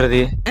 என்ன சொல்றது?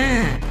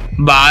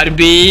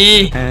 பார்பி,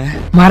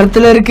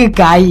 மரத்துல இருக்கு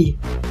காய்,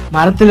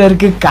 மரத்துல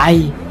இருக்கு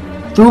காய்,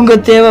 தூங்க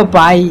தேவை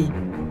பாய்,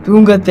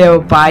 தூங்க தேவை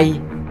பாய்.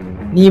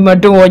 நீ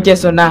மட்டும் ஓகே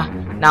சொன்னா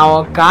நான்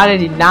உன்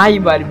காலடி நாய்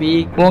பார்பி,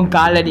 உன்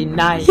காலடி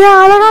நாய். என்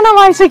அழகான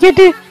வாய்ஸை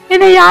கேட்டு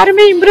என்னை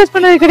யாருமே இம்ப்ரெஸ்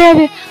பண்ணது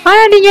கிடையாது.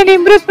 ஆனா நீங்க என்ன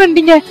இம்ப்ரெஸ்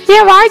பண்ணிட்டீங்க.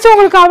 என் வாய்ஸ்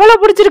உங்களுக்கு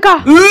அவ்வளவு பிடிச்சிருக்கா?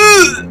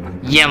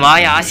 என்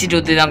வாய் ஆசிட்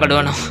ஊத்தி தான்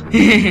கடுவணும்.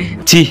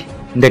 சி,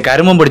 இந்த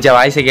கருமம் பிடிச்ச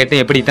வாய்ஸை கேட்டு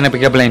எப்படி இத்தனை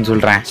பிக்கப் லைன்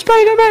சொல்றேன்?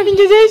 ஸ்பைடர்மேன்,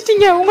 நீங்க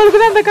ஜெயிச்சிட்டீங்க.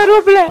 உங்களுக்கு தான் இந்த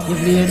கருவேப்பிலை.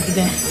 இப்படி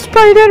எடுத்துட்டேன்.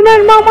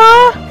 ஸ்பைடர்மேன் மாமா,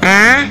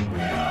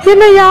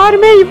 என்ன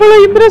யாருமே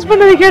இவ்வளவு இம்ப்ரெஸ்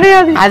பண்ணது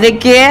கிடையாது.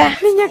 அதுக்கே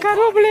நீங்க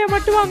கருவேப்பிலைய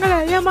மட்டும் வாங்கல,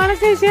 என்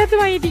மனசை சேர்த்து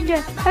வாங்கிட்டீங்க.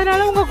 அதனால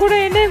உங்க கூட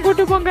என்னையும்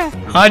கூட்டு போங்க.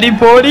 அடி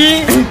போடி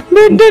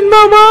பென்டன்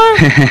மாமா.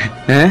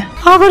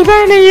 அவர்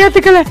தான் என்னை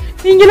ஏத்துக்கல,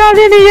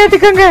 நீங்களாவது என்னை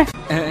ஏத்துக்கங்க.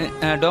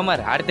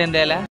 டோமர், அடுத்த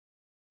எந்த இலை?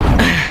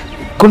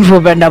 குன்ஃபு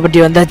பேண்டா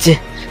பட்டி வந்தாச்சு.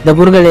 இந்த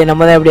முருகலை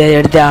நம்ம தான் எப்படியாவது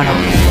எடுத்தே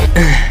ஆகணும்.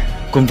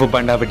 கும்பு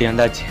பாண்டா பட்டி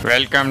வந்தாச்சு.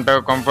 வெல்கம் டு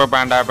கும்பு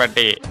பாண்டா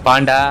பட்டி.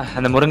 பாண்டா,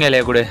 அந்த முருங்கை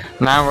இலைய கொடு.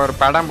 நான் ஒரு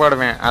படம்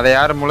போடுவேன், அதை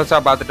யாரு முழுசா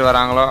பாத்துட்டு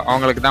வராங்களோ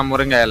அவங்களுக்கு தான்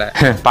முருங்கை இலை.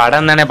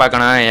 படம் தானே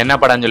பாக்கணும், என்ன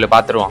படம் சொல்லு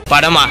பாத்துருவோம்.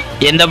 படமா?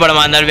 எந்த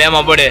படமா இருந்தாலும்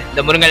வேகமா போடு.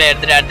 இந்த முருங்கலை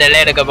எடுத்துட்டு அடுத்த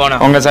இலைய எடுக்க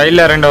போனோம். உங்க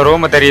சைடுல 2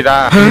 ரூம் தெரியுதா?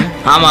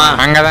 ஆமா,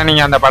 அங்கதான்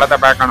நீங்க அந்த படத்தை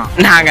பார்க்கணும்.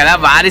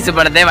 நாங்கதான் வாரிசு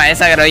படத்தை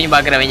வயசாகிற வரைக்கும்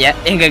பாக்குறவங்க.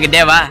 எங்க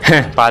கிட்டே வா.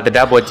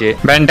 பாத்துட்டா போச்சு.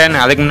 பென்டன்,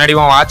 அதுக்கு முன்னாடி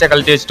உன் வாட்சை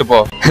கழட்டி வச்சுட்டு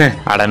போ.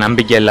 அட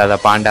நம்பிக்கை இல்லாத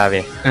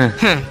பாண்டாவே.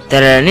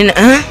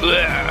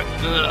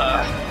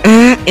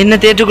 என்ன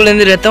தேட்டுக்குள்ள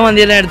இருந்து ரத்தம்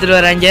வந்தி எல்லாம் எடுத்துட்டு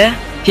வராங்க.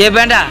 ஏ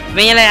பேண்டா,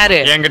 இவங்க யாரு?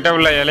 என்கிட்ட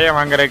உள்ள இலைய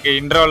வாங்குறதுக்கு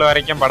இன்ட்ரோல்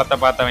வரைக்கும் படத்தை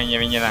பார்த்தவங்க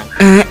இவங்க தான்.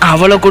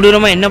 அவ்வளவு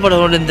கொடூரமா என்ன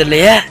படம் ஓடுது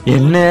இல்லையா?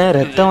 என்ன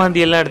ரத்தம்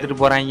வாந்தி எல்லாம் எடுத்துட்டு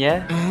போறாங்க?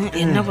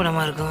 என்ன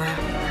படமா இருக்கும்?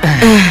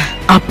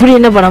 அப்படி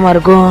என்ன படமா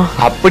இருக்கும்?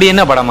 அப்படி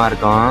என்ன படமா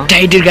இருக்கும்?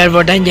 டைட்டில் கார்டு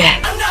போட்டாங்க.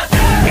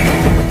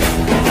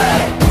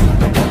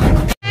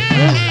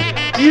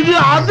 இது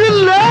அது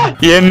இல்ல.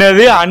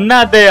 என்னது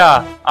அண்ணாத்தையா?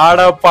 ஆட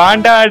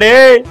பாண்டாடே.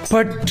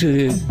 பட்டு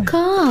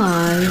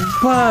கால்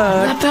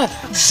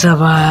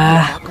சபா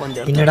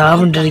என்னடா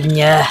பண்ணிட்டு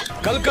இருக்கீங்க?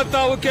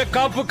 கல்கத்தாவுக்கு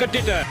காப்பு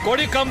கட்டிட்ட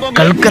கொடி கம்பம்.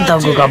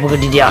 கல்கத்தாவுக்கு காப்பு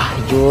கட்டிட்டியா?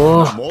 ஐயோ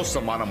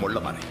மோசமான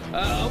முள்ளமானே.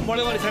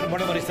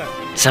 மொளவாரி சார்.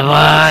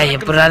 சபா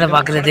எப்படாத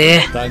பாக்குறது?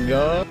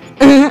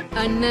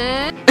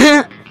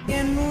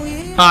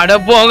 அட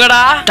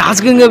போங்கடா.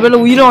 டாஸ்க்குங்க பேர்ல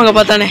உயிரை வாங்க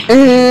பார்த்தானே.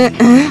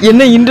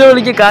 என்ன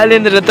இன்டர்வலுக்கு காலையில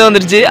இருந்து ரத்தம்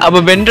வந்துருச்சு.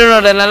 அப்ப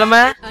பெண்டனோட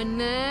நிலைமை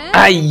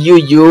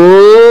ஐயோ.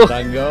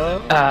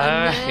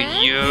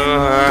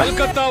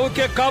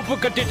 கல்கத்தாவுக்கு காப்பு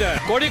கட்டிட்ட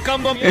கொடி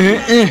கம்பம்.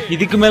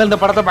 இதுக்கு மேல இந்த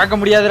படத்தை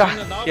பார்க்க முடியாதுடா.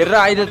 எற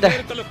ஆயுதத்தை.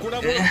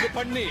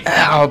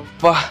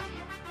 அப்பா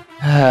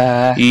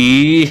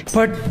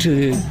பட்டு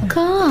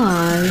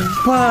கால்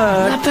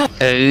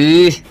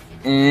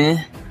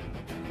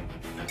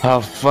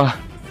அப்பா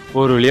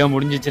ஒரு வழியா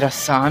முடிஞ்சிச்சுடா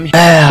சாமி.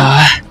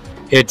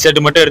 ஹெட்செட்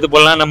மட்டும் எடுத்து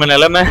போடலாம் நம்ம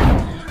நிலைமை.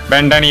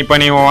 பெண்டன் இப்ப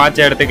நீ உன்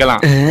வாட்சை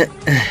எடுத்துக்கலாம்.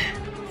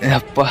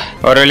 அப்பா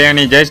ஒரு வழியா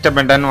நீ ஜெயிச்சிட்ட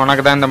பெண்டன்.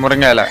 உனக்கு தான் இந்த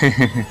முருங்கை இலை.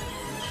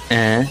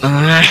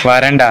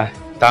 வரேன்டா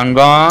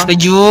தங்கம்.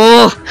 ஐயோ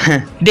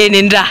டேய்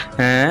நின்றா.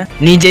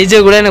 நீ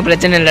ஜெயிச்ச கூட எனக்கு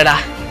பிரச்சனை இல்லடா.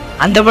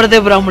 அந்த படத்தை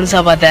அப்புறம்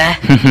முழுசா பார்த்த.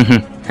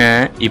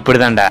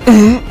 இப்படிதான்டா.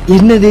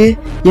 என்னது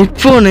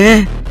ஹெட்போனு?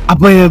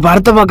 அப்ப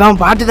படத்தை பார்க்காம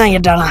பாட்டு தான்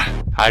கேட்டாளா?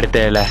 அடுத்த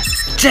இலை.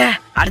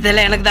 அடுத்த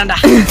இலை எனக்கு தான்டா.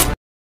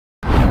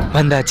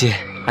 வந்தாச்சு.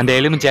 அந்த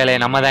எலுமிச்சையில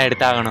நம்ம தான்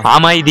எடுத்தாகணும்.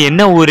 ஆமா இது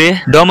என்ன ஊரு?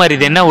 டோமர்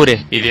இது என்ன ஊரு?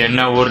 இது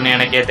என்ன ஊருன்னு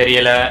எனக்கே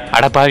தெரியல.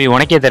 அடப்பாவி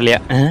உனக்கே தெரியலையா?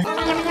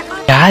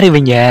 யாரு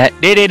இவங்க?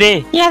 டே டே டே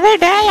எது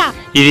டேயா?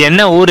 இது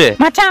என்ன ஊரு?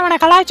 மச்சான் அவனை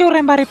கலாய்ச்சி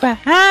விடுறேன் பாரு இப்ப.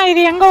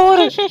 இது எங்க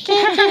ஊரு?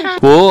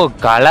 ஓ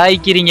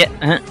கலாய்க்கிறீங்க.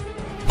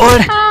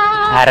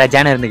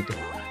 அரஜான இருந்துகிட்டு.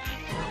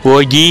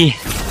 ஓகி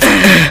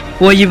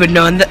ஓகி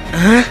பண்ண வந்த.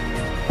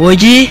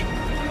 ஓகி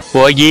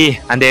ஓகி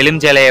அந்த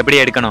எலுமிச்சையில எப்படி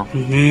எடுக்கணும்?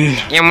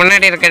 என்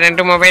முன்னாடி இருக்க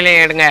 2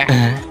 மொபைலையும் எடுங்க.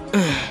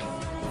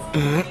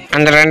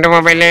 அந்த 2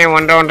 மொபைல்லையும்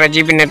 1.5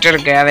 GB நெட்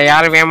இருக்கு. அதை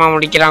யாரு வேகமா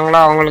முடிக்கிறாங்களோ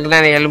அவங்களுக்கு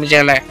தான் இந்த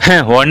எலுமிச்சையில.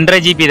 1.5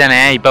 GB தானே?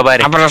 இப்ப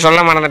பாரு. அப்புறம் சொல்ல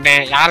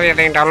மறந்துட்டேன். யாரும்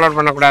எதையும் டவுன்லோட்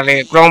பண்ண கூடாது.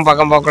 குரோம்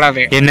பக்கம் போக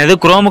கூடாது. என்னது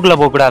குரோமுக்குள்ள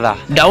போக கூடாதா?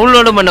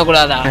 டவுன்லோடும் பண்ண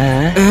கூடாதா?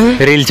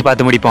 ரீல்ஸ்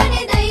பார்த்து முடிப்போம்.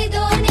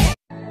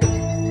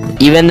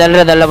 இவன்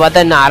தள்ளுறதல்ல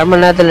பார்த்தா இன்னும் 1/2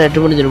 மணி நேரத்துல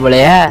நெட்டு முடிஞ்சிடும்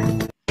போலயே.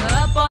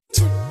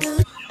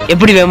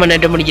 எப்படி வேகமா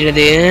நெட்டு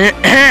முடிக்கிறது?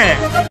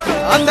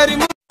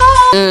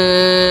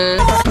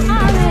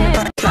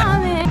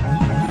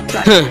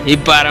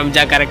 இப்ப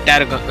ஆரம்பிச்சா கரெக்டா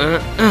இருக்கும்.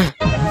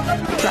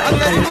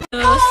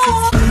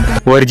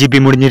 1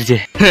 GB முடிஞ்சிருச்சு.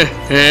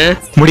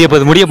 முடிய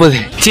போகுது.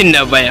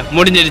 சின்ன பையன்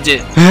முடிஞ்சிருச்சு.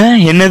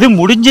 என்னது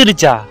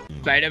முடிஞ்சிருச்சா?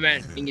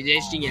 ஸ்பைடர்மேன் நீங்க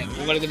ஜெயிச்சிட்டீங்க.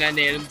 உங்களுக்கு தான்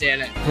இந்த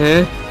எலுமிச்சையில.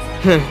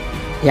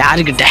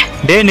 யாருக்கிட்ட?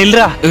 டே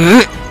நில்றா.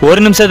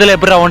 1 நிமிஷத்துல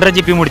எப்படா 1.5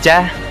 GB முடிச்ச?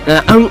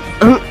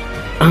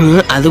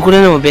 அது கூட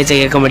நம்ம பேச்ச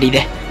கேட்க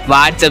மாட்டேங்குதே.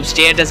 வாட்ஸ்அப்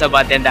ஸ்டேட்டஸ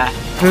பார்த்தேன்டா.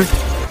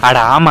 அட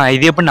ஆமா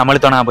இது எப்படி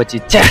நம்மளுக்கு தோணா போச்சு.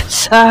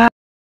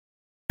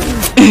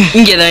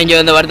 இங்கதான் இங்க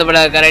வந்து வருத்தப்பட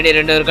கரடி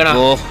 2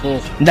 இருக்கணும்.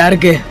 இந்த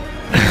இருக்கு.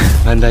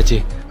 வந்தாச்சு.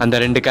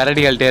 அந்த 2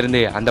 கரடிகள்ட்ட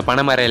இருந்து அந்த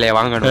பனைமர இலைய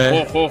வாங்கணும்.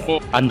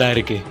 அந்த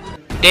இருக்கு.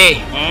 டேய்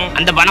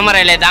அந்த பனைமர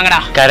இலைய தாங்கடா.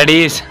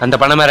 கரடிஸ் அந்த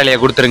பனைமர இலைய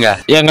கொடுத்துருங்க.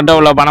 என்கிட்ட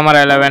உள்ள பனைமர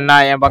இலை வேணா.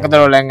 என்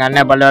பக்கத்துல உள்ள எங்க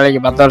அண்ணன் பல்லு வேலைக்கு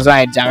 10 வருஷம்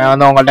ஆயிடுச்சு. அவன்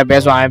வந்து உங்கள்கிட்ட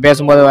பேசுவான். அவன்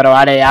பேசும்போது வர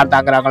வாடகை யார்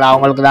தாக்குறாங்களோ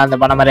அவங்களுக்கு தான் அந்த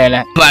பனைமர இலை.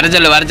 வர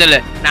சொல்லு.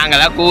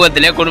 நாங்கெல்லாம்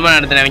கூவத்திலே குடும்பம்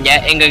நடத்துனவங்க.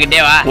 எங்க கிட்டே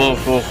வா.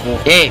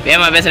 ஏய்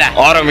வேமா பேசுற.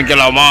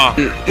 ஆரம்பிக்கலாமா?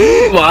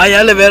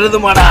 வாயால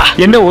வேறதுமாடா.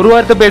 என்ன ஒரு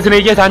வார்த்தை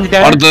பேசுனீங்க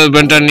சாஞ்சிட்டேன். அடுத்தது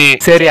பெண்டனி.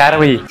 சரி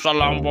ஆரம்பி.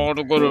 சொல்லாம்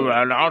போட்டுக்கு ஒரு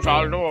வேணா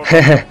சால்டு.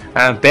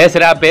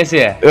 பேசுறா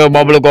பேசு.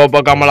 பபுளு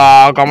கோப்ப கமலா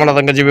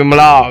தங்கச்சி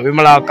விமலா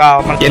அக்கா.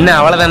 என்ன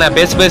அவ்வளவுதானே?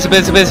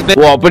 பேசு.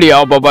 ஓ அப்படியா?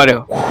 பாரு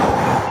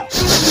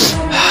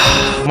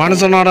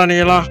மனுஷனாடா நீ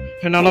எல்லாம்.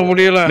 என்னால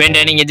முடியல.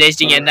 வேண்டாம் நீங்க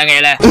ஜெயிச்சிட்டீங்க. எந்தாங்க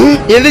இலை.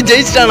 எது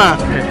ஜெயிச்சிட்டானா?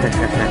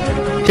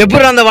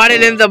 எப்படி அந்த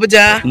வாடையில இருந்து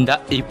தப்பிச்சா? இந்த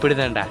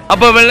இப்படிதான்டா.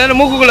 அப்ப வெள்ள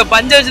மூக்குக்குள்ள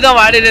பஞ்ச வச்சுதான்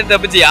வாடையில இருந்து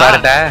தப்பிச்சியா?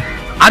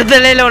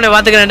 அடுத்த இலையில உன்னை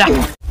பாத்துக்கிறேன்டா.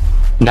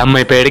 நம்ம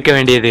இப்ப எடுக்க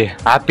வேண்டியது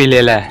ஆப்பிள்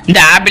இலை. இந்த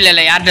ஆப்பிள்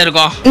இலை யார்கிட்ட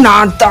இருக்கும்?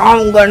 நான் தான்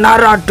உங்க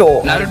நருட்டோ.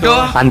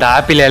 அந்த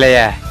ஆப்பிள் இலைய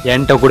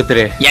என்கிட்ட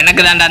கொடுத்துரு.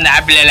 எனக்கு தான்டா அந்த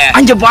ஆப்பிள் இலை.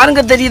 அங்க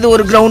பாருங்க தெரியுது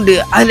ஒரு கிரவுண்ட்.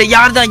 அதுல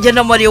யார் தான்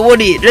என்ன மாதிரி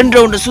ஓடி 2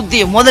 ரவுண்ட் சுத்தி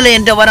முதல்ல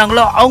என்கிட்ட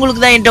வராங்களோ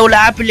அவங்களுக்கு தான் என்கிட்ட உள்ள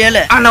ஆப்பிள்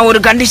இலை. ஆனா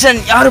ஒரு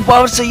கண்டிஷன், யாரும்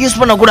பவர்ஸ் யூஸ்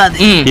பண்ண கூடாது.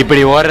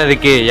 இப்படி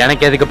ஓடுறதுக்கு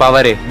எனக்கு எதுக்கு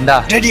பவர்? இந்தா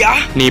ரெடியா?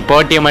 நீ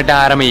போட்டியை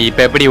மட்டும் ஆரம்பி.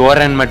 இப்ப எப்படி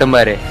ஓடுறேன்னு மட்டும்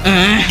பாரு.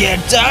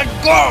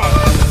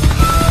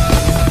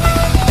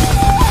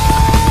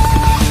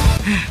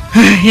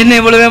 என்ன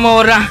இவ்வளவு வேகமா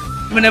ஓடுறான்?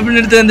 இவன் எப்படி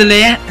நிறுத்த வந்து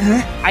இல்லையே?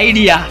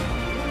 ஐடியா.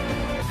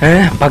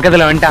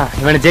 பக்கத்துல வந்துட்டான்.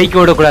 இவனை ஜெயிக்க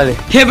விட கூடாது.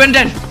 ஹே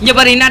பென்டன் இங்க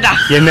பாரு. இனாட்டா.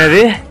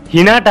 என்னது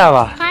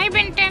ஹினாட்டாவா? Hi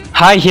Ben 10.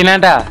 Hi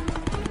Hinata.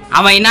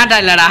 அவன் இனாட்டா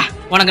இல்லடா.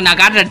 உனக்கு நான்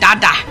காட்டுற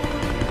டாட்டா.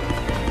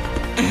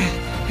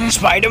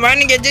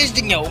 ஸ்பைடர்மேன் நீங்க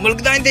ஜெயிச்சிட்டீங்க.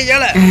 உங்களுக்கு தான் இந்த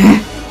ஏல.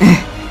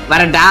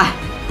 வரடா.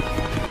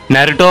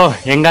 நருட்டோ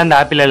எங்க அந்த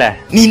ஆப்பிள் இலை?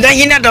 நீ தான்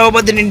இனாட்டாவை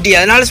பார்த்து நின்ட்டி,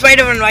 அதனால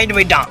ஸ்பைடர்மேன் வாங்கிட்டு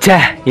போயிட்டான். ச்சே,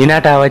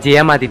 இனாட்டா வச்சு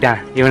ஏமாத்திட்டான்.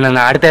 இவனை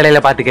நான் அடுத்த இலையில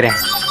பாத்துக்கிறேன்.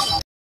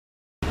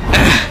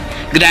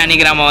 கிராணி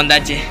கிராமம்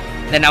வந்தாச்சு.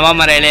 இந்த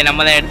நவமர இலையை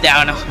நம்ம தான் எடுத்தே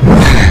ஆகணும்.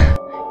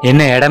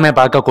 என்ன இடமே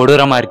பார்க்க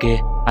கொடூரமா இருக்கு.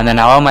 அந்த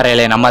நவமர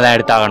இலையை நம்ம தான்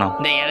எடுத்தாகணும்.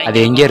 அது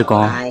எங்க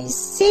இருக்கும்?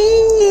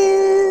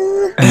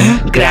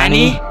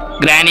 கிராணி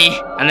கிராணி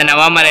அந்த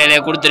நவமர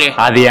இலையை கொடுத்துரு.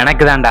 அது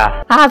எனக்கு தான்டா.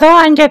 அதோ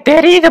அங்க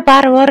தெரியுது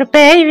பாரு ஒரு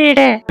பேய்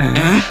வீடு.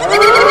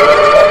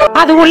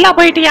 அது உள்ள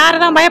போயிட்டு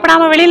யாருதான்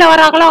பயப்படாம வெளியில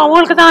வராங்களோ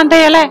அவங்களுக்கு தான் அந்த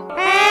இலை.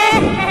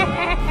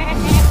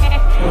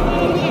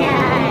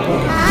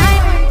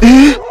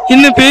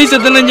 இன்னும் பேய்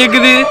சத்தம்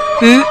கேக்குது.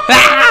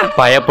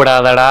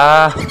 பயப்படாதடா,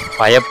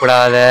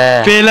 பயப்படாத.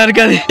 பேயெல்லாம்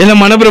இருக்காது,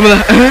 எல்லாம்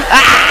மனப்பிரபுதான்.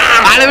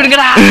 ஆள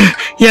விடுக்கடா,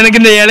 எனக்கு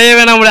இந்த இலைய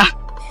வேணாம்டா.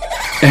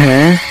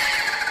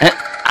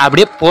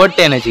 அப்படியே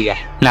போட்டேன்னு வச்சுக்க.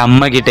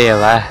 நம்ம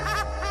கிட்டேவா?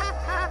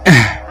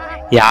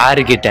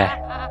 யாரு கிட்ட?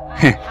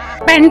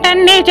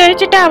 பென்டன் நீ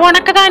ஜெயிச்சுட்ட,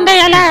 உனக்கு தான் இந்த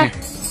இலை.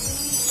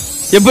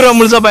 எப்படா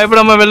முழுசா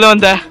பயப்படாம வெளில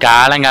வந்த?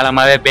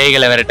 காலங்காலமாவே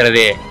பேய்களை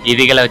விரட்டுறது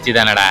இதுகளை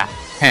வச்சுதானடா.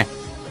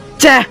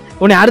 சே,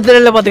 உன்னை அடுத்த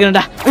இலையில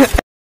பாத்துக்கிறேன்டா.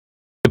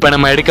 இப்ப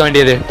நம்ம எடுக்க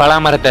வேண்டியது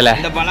பலாமரத்துல.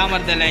 இந்த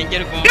பலாமரத்துல எங்க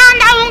இருக்கும்?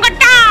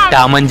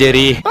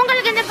 டாமஞ்சேரி.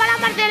 உங்களுக்கு இந்த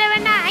பலாமரத்துல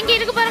வேணா அங்க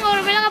இருக்கு பாருங்க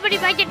ஒரு மிளகாப்பொடி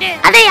பாக்கெட்.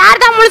 அதை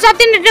யார் தான் முழுசா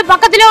தின்னுட்டு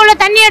பக்கத்துல உள்ள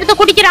தண்ணி எடுத்து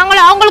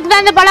குடிக்கிறாங்களோ அவங்களுக்கு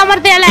தான் இந்த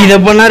பலாமரத்துல இலை. இத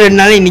பண்ணா 2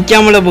 நாளைக்கு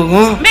நிக்காமல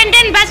போகும்.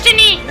 பென்டன் பஸ்ட்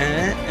நீ.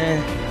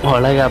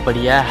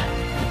 உலகாப்படியா?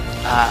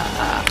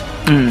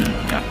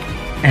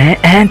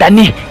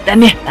 தண்ணி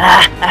தண்ணி.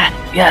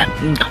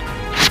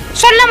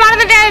 சொல்ல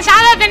மறந்துட்டேன்,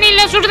 சாதா தண்ணி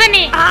இல்ல சுடு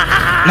தண்ணி.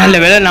 நல்ல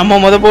வேளை நம்ம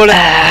முத போல.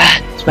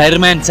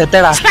 ஸ்பைடர்மேன்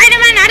செத்தடா.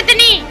 ஸ்பைடர்மேன் அடுத்து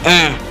நீ.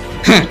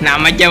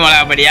 நமக்கே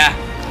மிளகாப்படியா?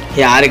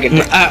 யாருக்கு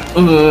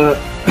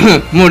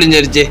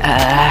முடிஞ்சிருச்சு.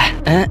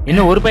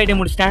 இன்னும் ஒரு பாயிட்டே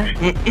முடிச்சிட்டேன்.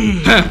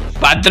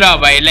 10 ரூபா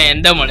பாயில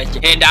எந்த முளைக்கு?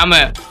 டாம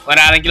ஒரு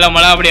 1/2 கிலோ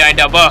மிளகாப்படி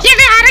வாங்கிட்டா போ.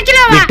 இது 1/2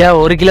 கிலோ. விட்டா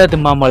 1 கிலோ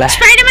திம்மா போல.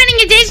 ஸ்பைடர்மேன்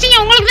நீங்க ஜெயிச்சிட்டீங்க,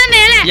 உங்களுக்கு தான்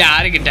இந்த இலை.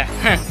 யாருக்கிட்ட?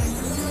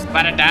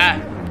 வரட்டா?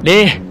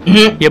 டேய்,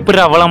 எப்படி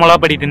அவ்வளவு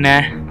மிளகாப்படி தின்ன?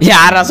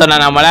 யாரா சொன்னா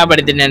நான்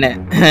மிளகாப்படி தின்னேன்னு?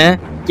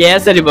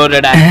 கேசரி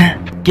பவுடர்டா.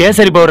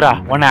 கேசரி பவுடரா?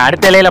 உன்னை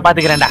அடுத்த இலையில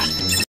பாத்துக்கிறேன்டா.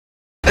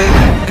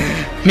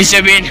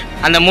 மிஸ்டர் பீன்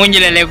அந்த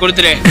மூங்கில இலைய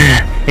கொடுத்துரு.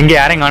 இங்க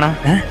யாரையும் காணோம்.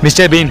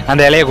 மிஸ்டர் பீன்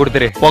அந்த இலைய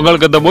கொடுத்துரு.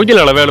 உங்களுக்கு இந்த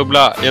மூங்கில் இலை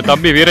வேணும்ல? என்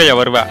தம்பி வீரைய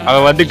வருவேன்.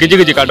 அவன் வந்து கிஜி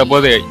கிஜி காட்டும்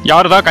போது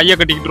யாருதான் கையை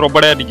கட்டிக்கிட்டு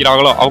ரொம்ப நேரம்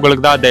நிக்கிறாங்களோ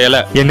அவங்களுக்கு தான் அந்த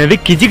இலை. என்னது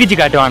கிஜி கிஜி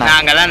காட்டுவானா?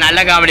 நாங்கெல்லாம்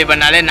நல்ல காமெடி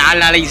பண்ணாலே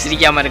 4 நாளைக்கு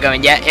சிரிக்காம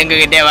இருக்கவங்க எங்க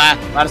கிட்டே வா.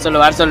 வர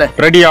சொல்லு வர சொல்லு.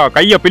 ரெடியா?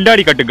 கைய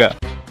பின்னாடி கட்டுங்க.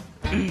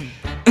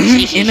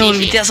 என்ன ஒரு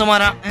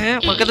வித்தியாசமாரா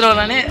பக்கத்துல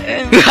வரானே.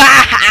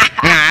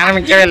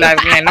 ஆரம்பிக்கவே இல்ல,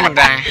 அதுக்குள்ள என்ன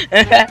பண்றேன்?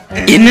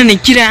 என்ன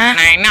நிக்கிறேன்?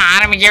 நான் என்ன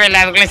ஆரம்பிக்கவே இல்ல,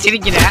 அதுக்குள்ள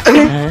சிரிக்கிறேன்.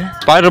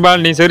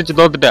 ஸ்பைடர்மேன் நீ சிரிச்சு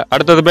தோத்துட்ட.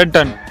 அடுத்தது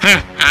பென்டன்.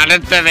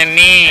 அடுத்தது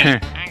நீ.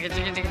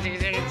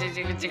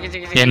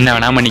 என்ன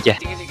வேணா மன்னிக்க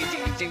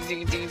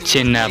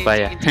சின்ன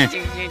பைய.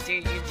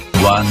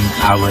 1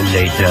 hour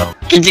later.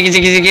 கிச்சு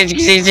கிச்சு கிச்சு கிச்சு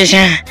கிச்சு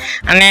கிச்சு.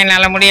 அண்ணே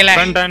என்னால முடியல.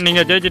 பென்டன்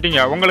நீங்க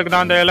ஜெயிச்சிட்டீங்க, உங்களுக்கு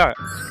தான் அந்த இலை.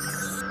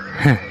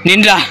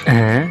 நின்றா.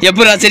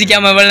 எப்படா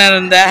சிரிக்காம இவ்வளவு நேரம்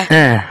இருந்த?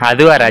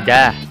 அதுவா ராஜா?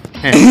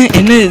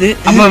 என்ன இது?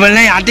 அப்ப இவ்வளவு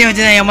நேரம் யார்ட்டையும்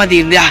வச்சுதான் ஏமாத்தி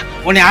இருந்தியா?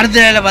 உன்னை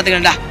அடுத்த வேலை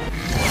பாத்துக்கண்டா.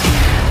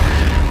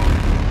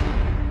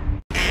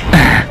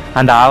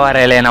 அந்த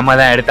ஆவார இலைய நம்ம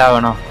தான்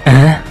எடுத்தாகணும்.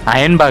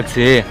 Iron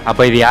box.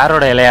 அப்ப இது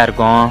யாரோட இலையா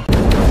இருக்கும்?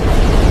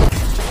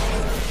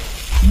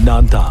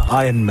 நான் தான்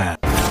அயன்மேன்.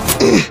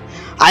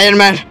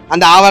 அயன்மேன்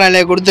அந்த ஆவார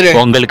இலையை கொடுத்துரு.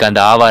 உங்களுக்கு அந்த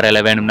ஆவார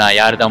இலை வேணும்னா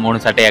யாரு தான்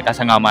 3 சட்டையை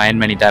கசங்காம அயன்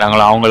பண்ணி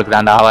தராங்களோ அவங்களுக்கு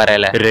தான் அந்த ஆவார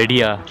இலை.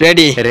 ரெடியா?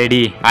 Ready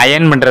ready.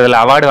 அயன் பண்றதுல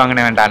அவார்டு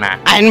வாங்கின வேண்டானே.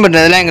 அயன்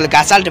பண்றதுல எங்களுக்கு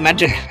அசால்ட்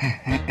மேட்ரு.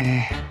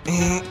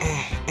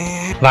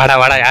 வாடா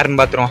வாடா, யாருன்னு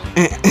பாத்துருவோம்.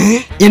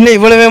 என்ன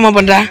இவ்வளவு வேகமா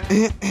பண்ற?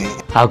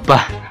 அப்பா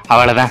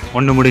அவ்வளவுதான்,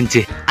 1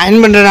 முடிஞ்சு.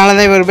 அயன்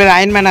பண்றதுனாலதான் இவர் பேர்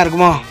அயன்மேனா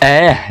இருக்குமோ?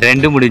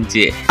 2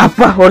 முடிஞ்சு.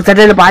 அப்பா ஒரு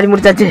சட்டையில பாதி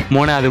முடிச்சாச்சு.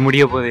 3வது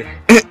முடிய போகுது.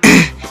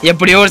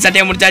 எப்படியோ ஒரு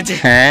சட்டையை முடிச்சாச்சு.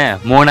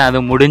 3வது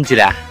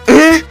முடிஞ்சுடா.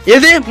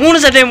 எது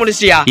 3 சட்டையை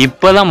முடிச்சிட்டியா?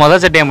 இப்பதான்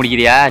முதல் சட்டையை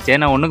முடிக்கிறியா? சரி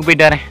நான் 1க்கு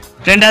போயிட்டு வரேன்.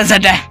 2வது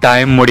சட்டை.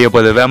 டைம் முடிய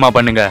போகுது, வேமா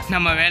பண்ணுங்க.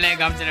 நம்ம வேலையை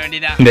காமிச்சிட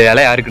வேண்டியதா? இந்த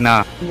இலை யாருக்குன்னா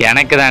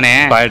எனக்கு தானே.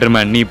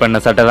 ஸ்பைடர்மேன் நீ பண்ண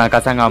சட்டை தான்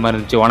கசங்காம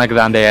இருந்துச்சு, உனக்கு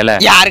தான் அந்த இலை.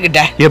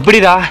 யாருக்கிட்ட?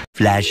 எப்படிடா?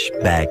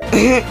 Flashback.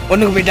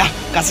 1க்கு போயிட்டா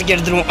கசக்கி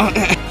எடுத்துருவோம்.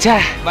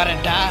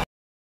 வரட்டா?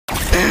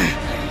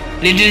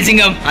 லிட்டில்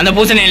சிங்கம் அந்த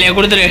பூசணி இலையை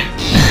கொடுத்துரு.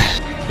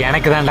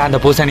 எனக்கு தான்டா அந்த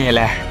பூசணி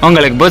இலை.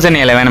 உங்களுக்கு பூசணி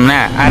இலை வேணும்னா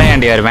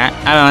அரையாண்டி வருவேன்.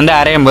 அவன் வந்து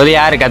அரையும் போது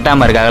யாரு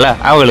கத்தாம இருக்காங்களோ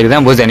அவங்களுக்கு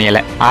தான் பூசணி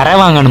இலை. அரை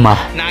வாங்கணுமா?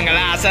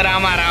 நாங்கெல்லாம்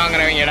அசராம அரை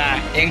வாங்குறவங்கடா.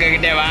 எங்க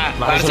கிட்டே வா.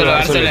 வர சொல்லு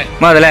வர சொல்லு.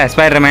 முதல்ல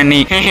ஸ்பைடர்மேன் நீ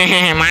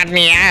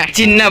மாட்டினியா?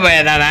 சின்ன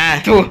பையதானா?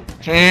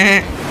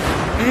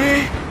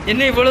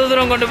 என்ன இவ்வளவு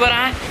தூரம் கொண்டு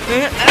போறான்?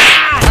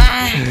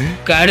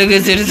 கடுகு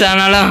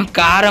சிறுசானாலும்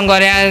காரம்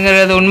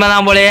குறையாதுங்கிறது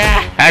உண்மைதான் போலயே.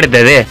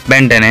 அடுத்தது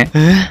பென்டனு.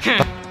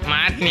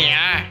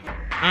 மாட்டினியா?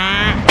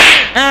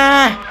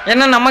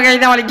 என்ன நம்ம கை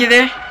தான் வலிக்குது?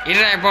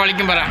 இல்ல எப்ப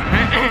வலிக்கும் போறேன்.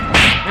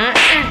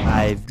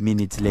 5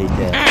 minutes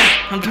later.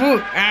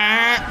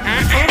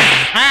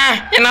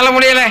 என்னால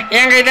முடியல,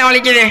 என் கை தான்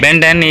வலிக்குது.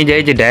 பென்டன் நீ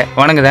ஜெயிச்சுட்ட,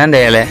 உனக்கு தான் இந்த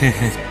இலை.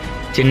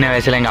 சின்ன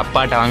வயசுல எங்க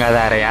அப்பாட்ட வாங்காத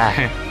அறையா?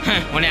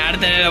 உன்னை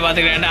அடுத்த இலையில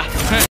பாத்துக்கிறேன்டா.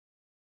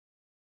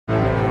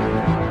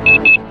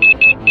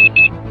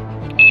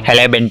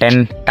 ஹலோ பென்டன்,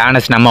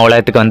 தானஸ் நம்ம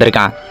உலகத்துக்கு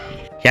வந்திருக்கான்.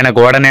 எனக்கு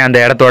உடனே அந்த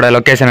இடத்தோட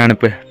லொக்கேஷன்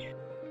அனுப்பு.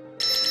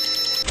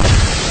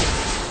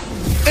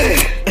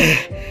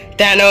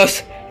 தானோஸ்,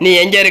 நீ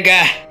எங்க இருக்க?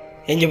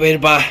 எங்க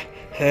போயிருப்பான்?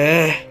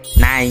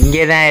 நான்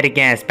இங்கே தான்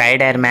இருக்கேன்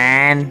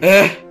ஸ்பைடர்மேன்.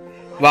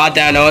 வா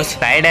தானோஸ்.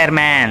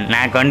 ஸ்பைடர்மேன்,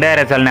 நான் கொண்டு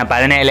வர சொன்ன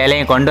 17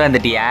 இலையும் கொண்டு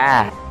வந்துட்டியா?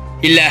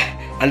 இல்ல,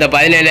 அந்த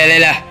 17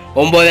 இலையில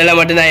 9 இலை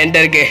மட்டும்தான்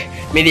என்கிட்ட இருக்கு.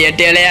 மீதி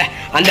 8 இலைய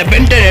அந்த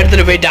பென்டன்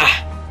எடுத்துட்டு போயிட்டான்.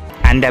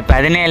 அந்த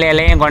 17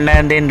 இலையும் கொண்டு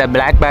வந்து இந்த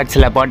பிளாக்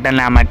பாக்ஸில்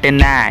போட்டேன்னா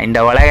மட்டும்தான் இந்த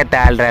உலகத்தை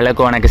ஆள்ற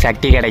அளவுக்கு உனக்கு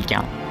சக்தி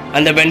கிடைக்கும்.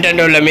 அந்த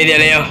பென்டன் உள்ள மீதி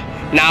இலையும்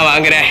நான்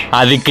வாங்குறேன்.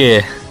 அதுக்கு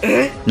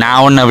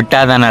நான் உன்னை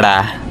விட்டாதானடா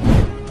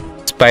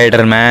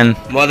ஸ்பைடர்மேன்.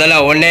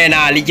 முதல்ல உன்னே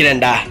நான்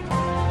அழிக்கிறேன்டா.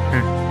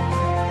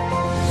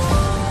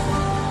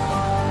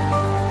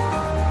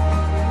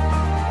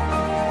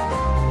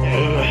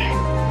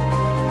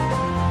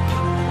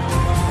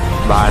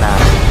 வாடா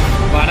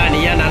வாடா,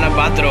 நீயா நானா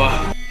பாத்துருவோம்.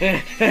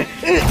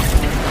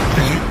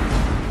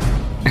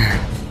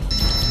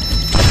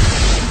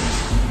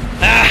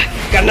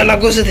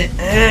 கண்ணெல்லாம் கூசுது.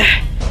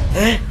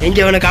 எங்க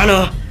அவனை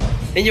காணோம்?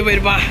 எங்க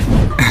போயிருப்பான்?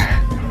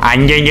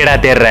 அங்கெங்கடா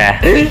தேடுற?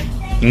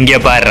 இங்க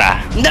பாருடா.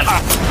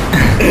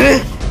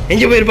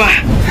 எங்க போயிருப்பான்?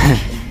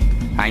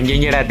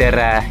 அங்கெங்கடா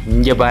தேடுற?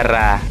 இங்க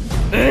பாருடா.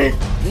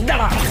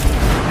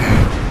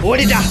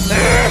 ஓடிட்டா.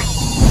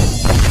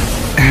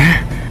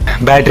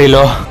 Battery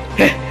low.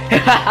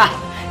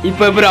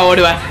 இப்ப எப்படி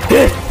ஓடுவேன்?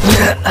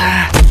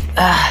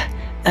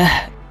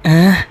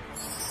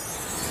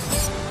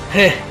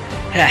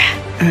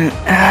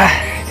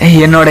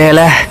 என்னோட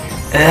இலை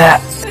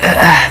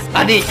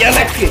அது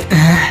எனக்கு.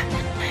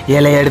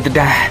 இலையை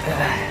எடுத்துட்டேன்.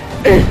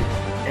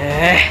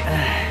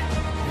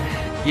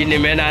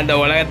 இனிமே நான் அந்த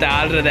உலகத்தை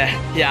ஆள்றத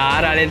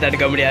யாராலையும்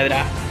தடுக்க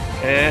முடியாதுடா.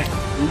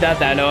 இந்தா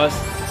தானோஸ்.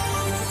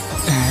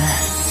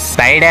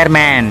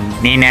 ஸ்பைடர்மேன்,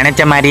 நீ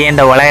நினைச்ச மாதிரியே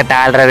இந்த உலகத்தை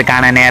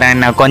ஆள்றதுக்கான நேரம்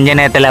இன்னும் கொஞ்ச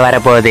நேரத்தில்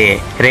வரப்போகுது.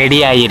 ரெடி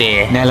ஆயிரு.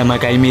 நிலைமை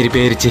கைமீறி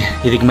போயிருச்சு.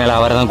 இதுக்கு மேல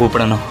அவரை தான்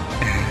கூப்பிடணும்.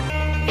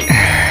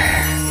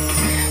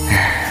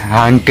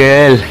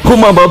 அங்கிள்.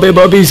 ஹுமா பாபே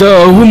பாபிசா,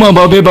 ஹுமா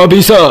பாபே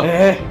பாபிசா.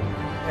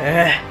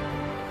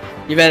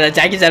 இவன்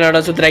ஜாக்கி சானோட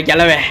சுத்துற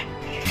கிழவை.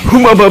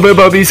 ஹுமா பாபே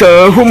பாபிசா,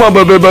 ஹுமா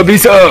பாபே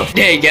பாபிசா.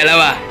 டேய்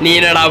கிழவா, நீ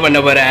என்னடா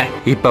பண்ண போற?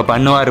 இப்ப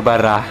பண்ணுவாரு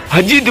பாருடா.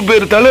 அஜித்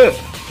பேர் தலை,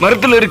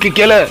 மரத்துல இருக்கு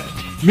கிளை,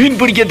 மீன்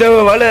பிடிக்க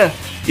தேவை வலை.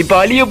 இப்ப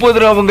அழிய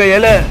போதுடா அவங்க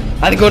இலை.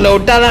 அதுக்கு ஒண்ணு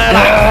விட்டாதான்.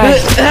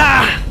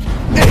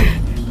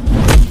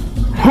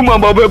 ஹுமா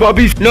பாபே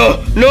பாபிஸ். No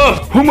no.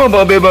 ஹுமா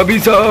பாபே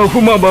பாபிசா,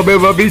 ஹுமா பாபே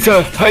பாபிசா.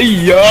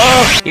 ஐயா,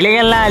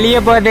 இலைகள்லாம் அழிய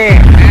போகுது.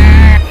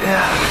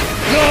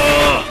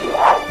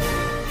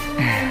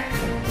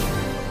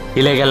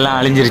 இலைகள்லாம்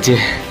அழிஞ்சிருச்சு.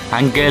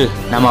 அங்கிள்,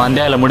 நம்ம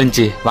வந்தேல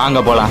முடிஞ்சு, வாங்க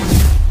போலாம்.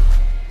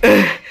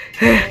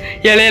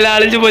 இலையெல்லாம்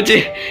அழிஞ்சு போச்சு.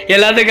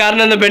 எல்லாத்துக்கும்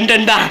காரணம் அந்த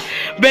பென்டன் தான்.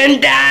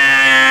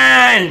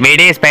 பென்டன்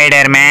விடு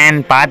ஸ்பைடர்மேன்,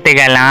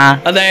 பார்த்துக்கலாம்.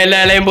 அதான்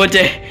எல்லா இலையும்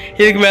போச்சு.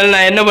 இதுக்கு மேல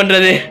நான் என்ன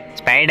பண்றது?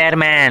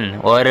 ஸ்பைடர்மேன்,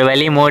 ஒரு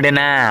வழி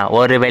மூடுனா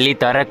ஒரு வழி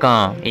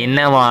திறக்கும்.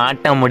 இன்னும்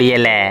ஆட்ட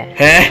முடியல.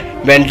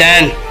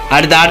 பென்டன்,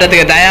 அடுத்த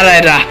ஆட்டத்துக்கு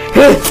தயாராயிடுறா.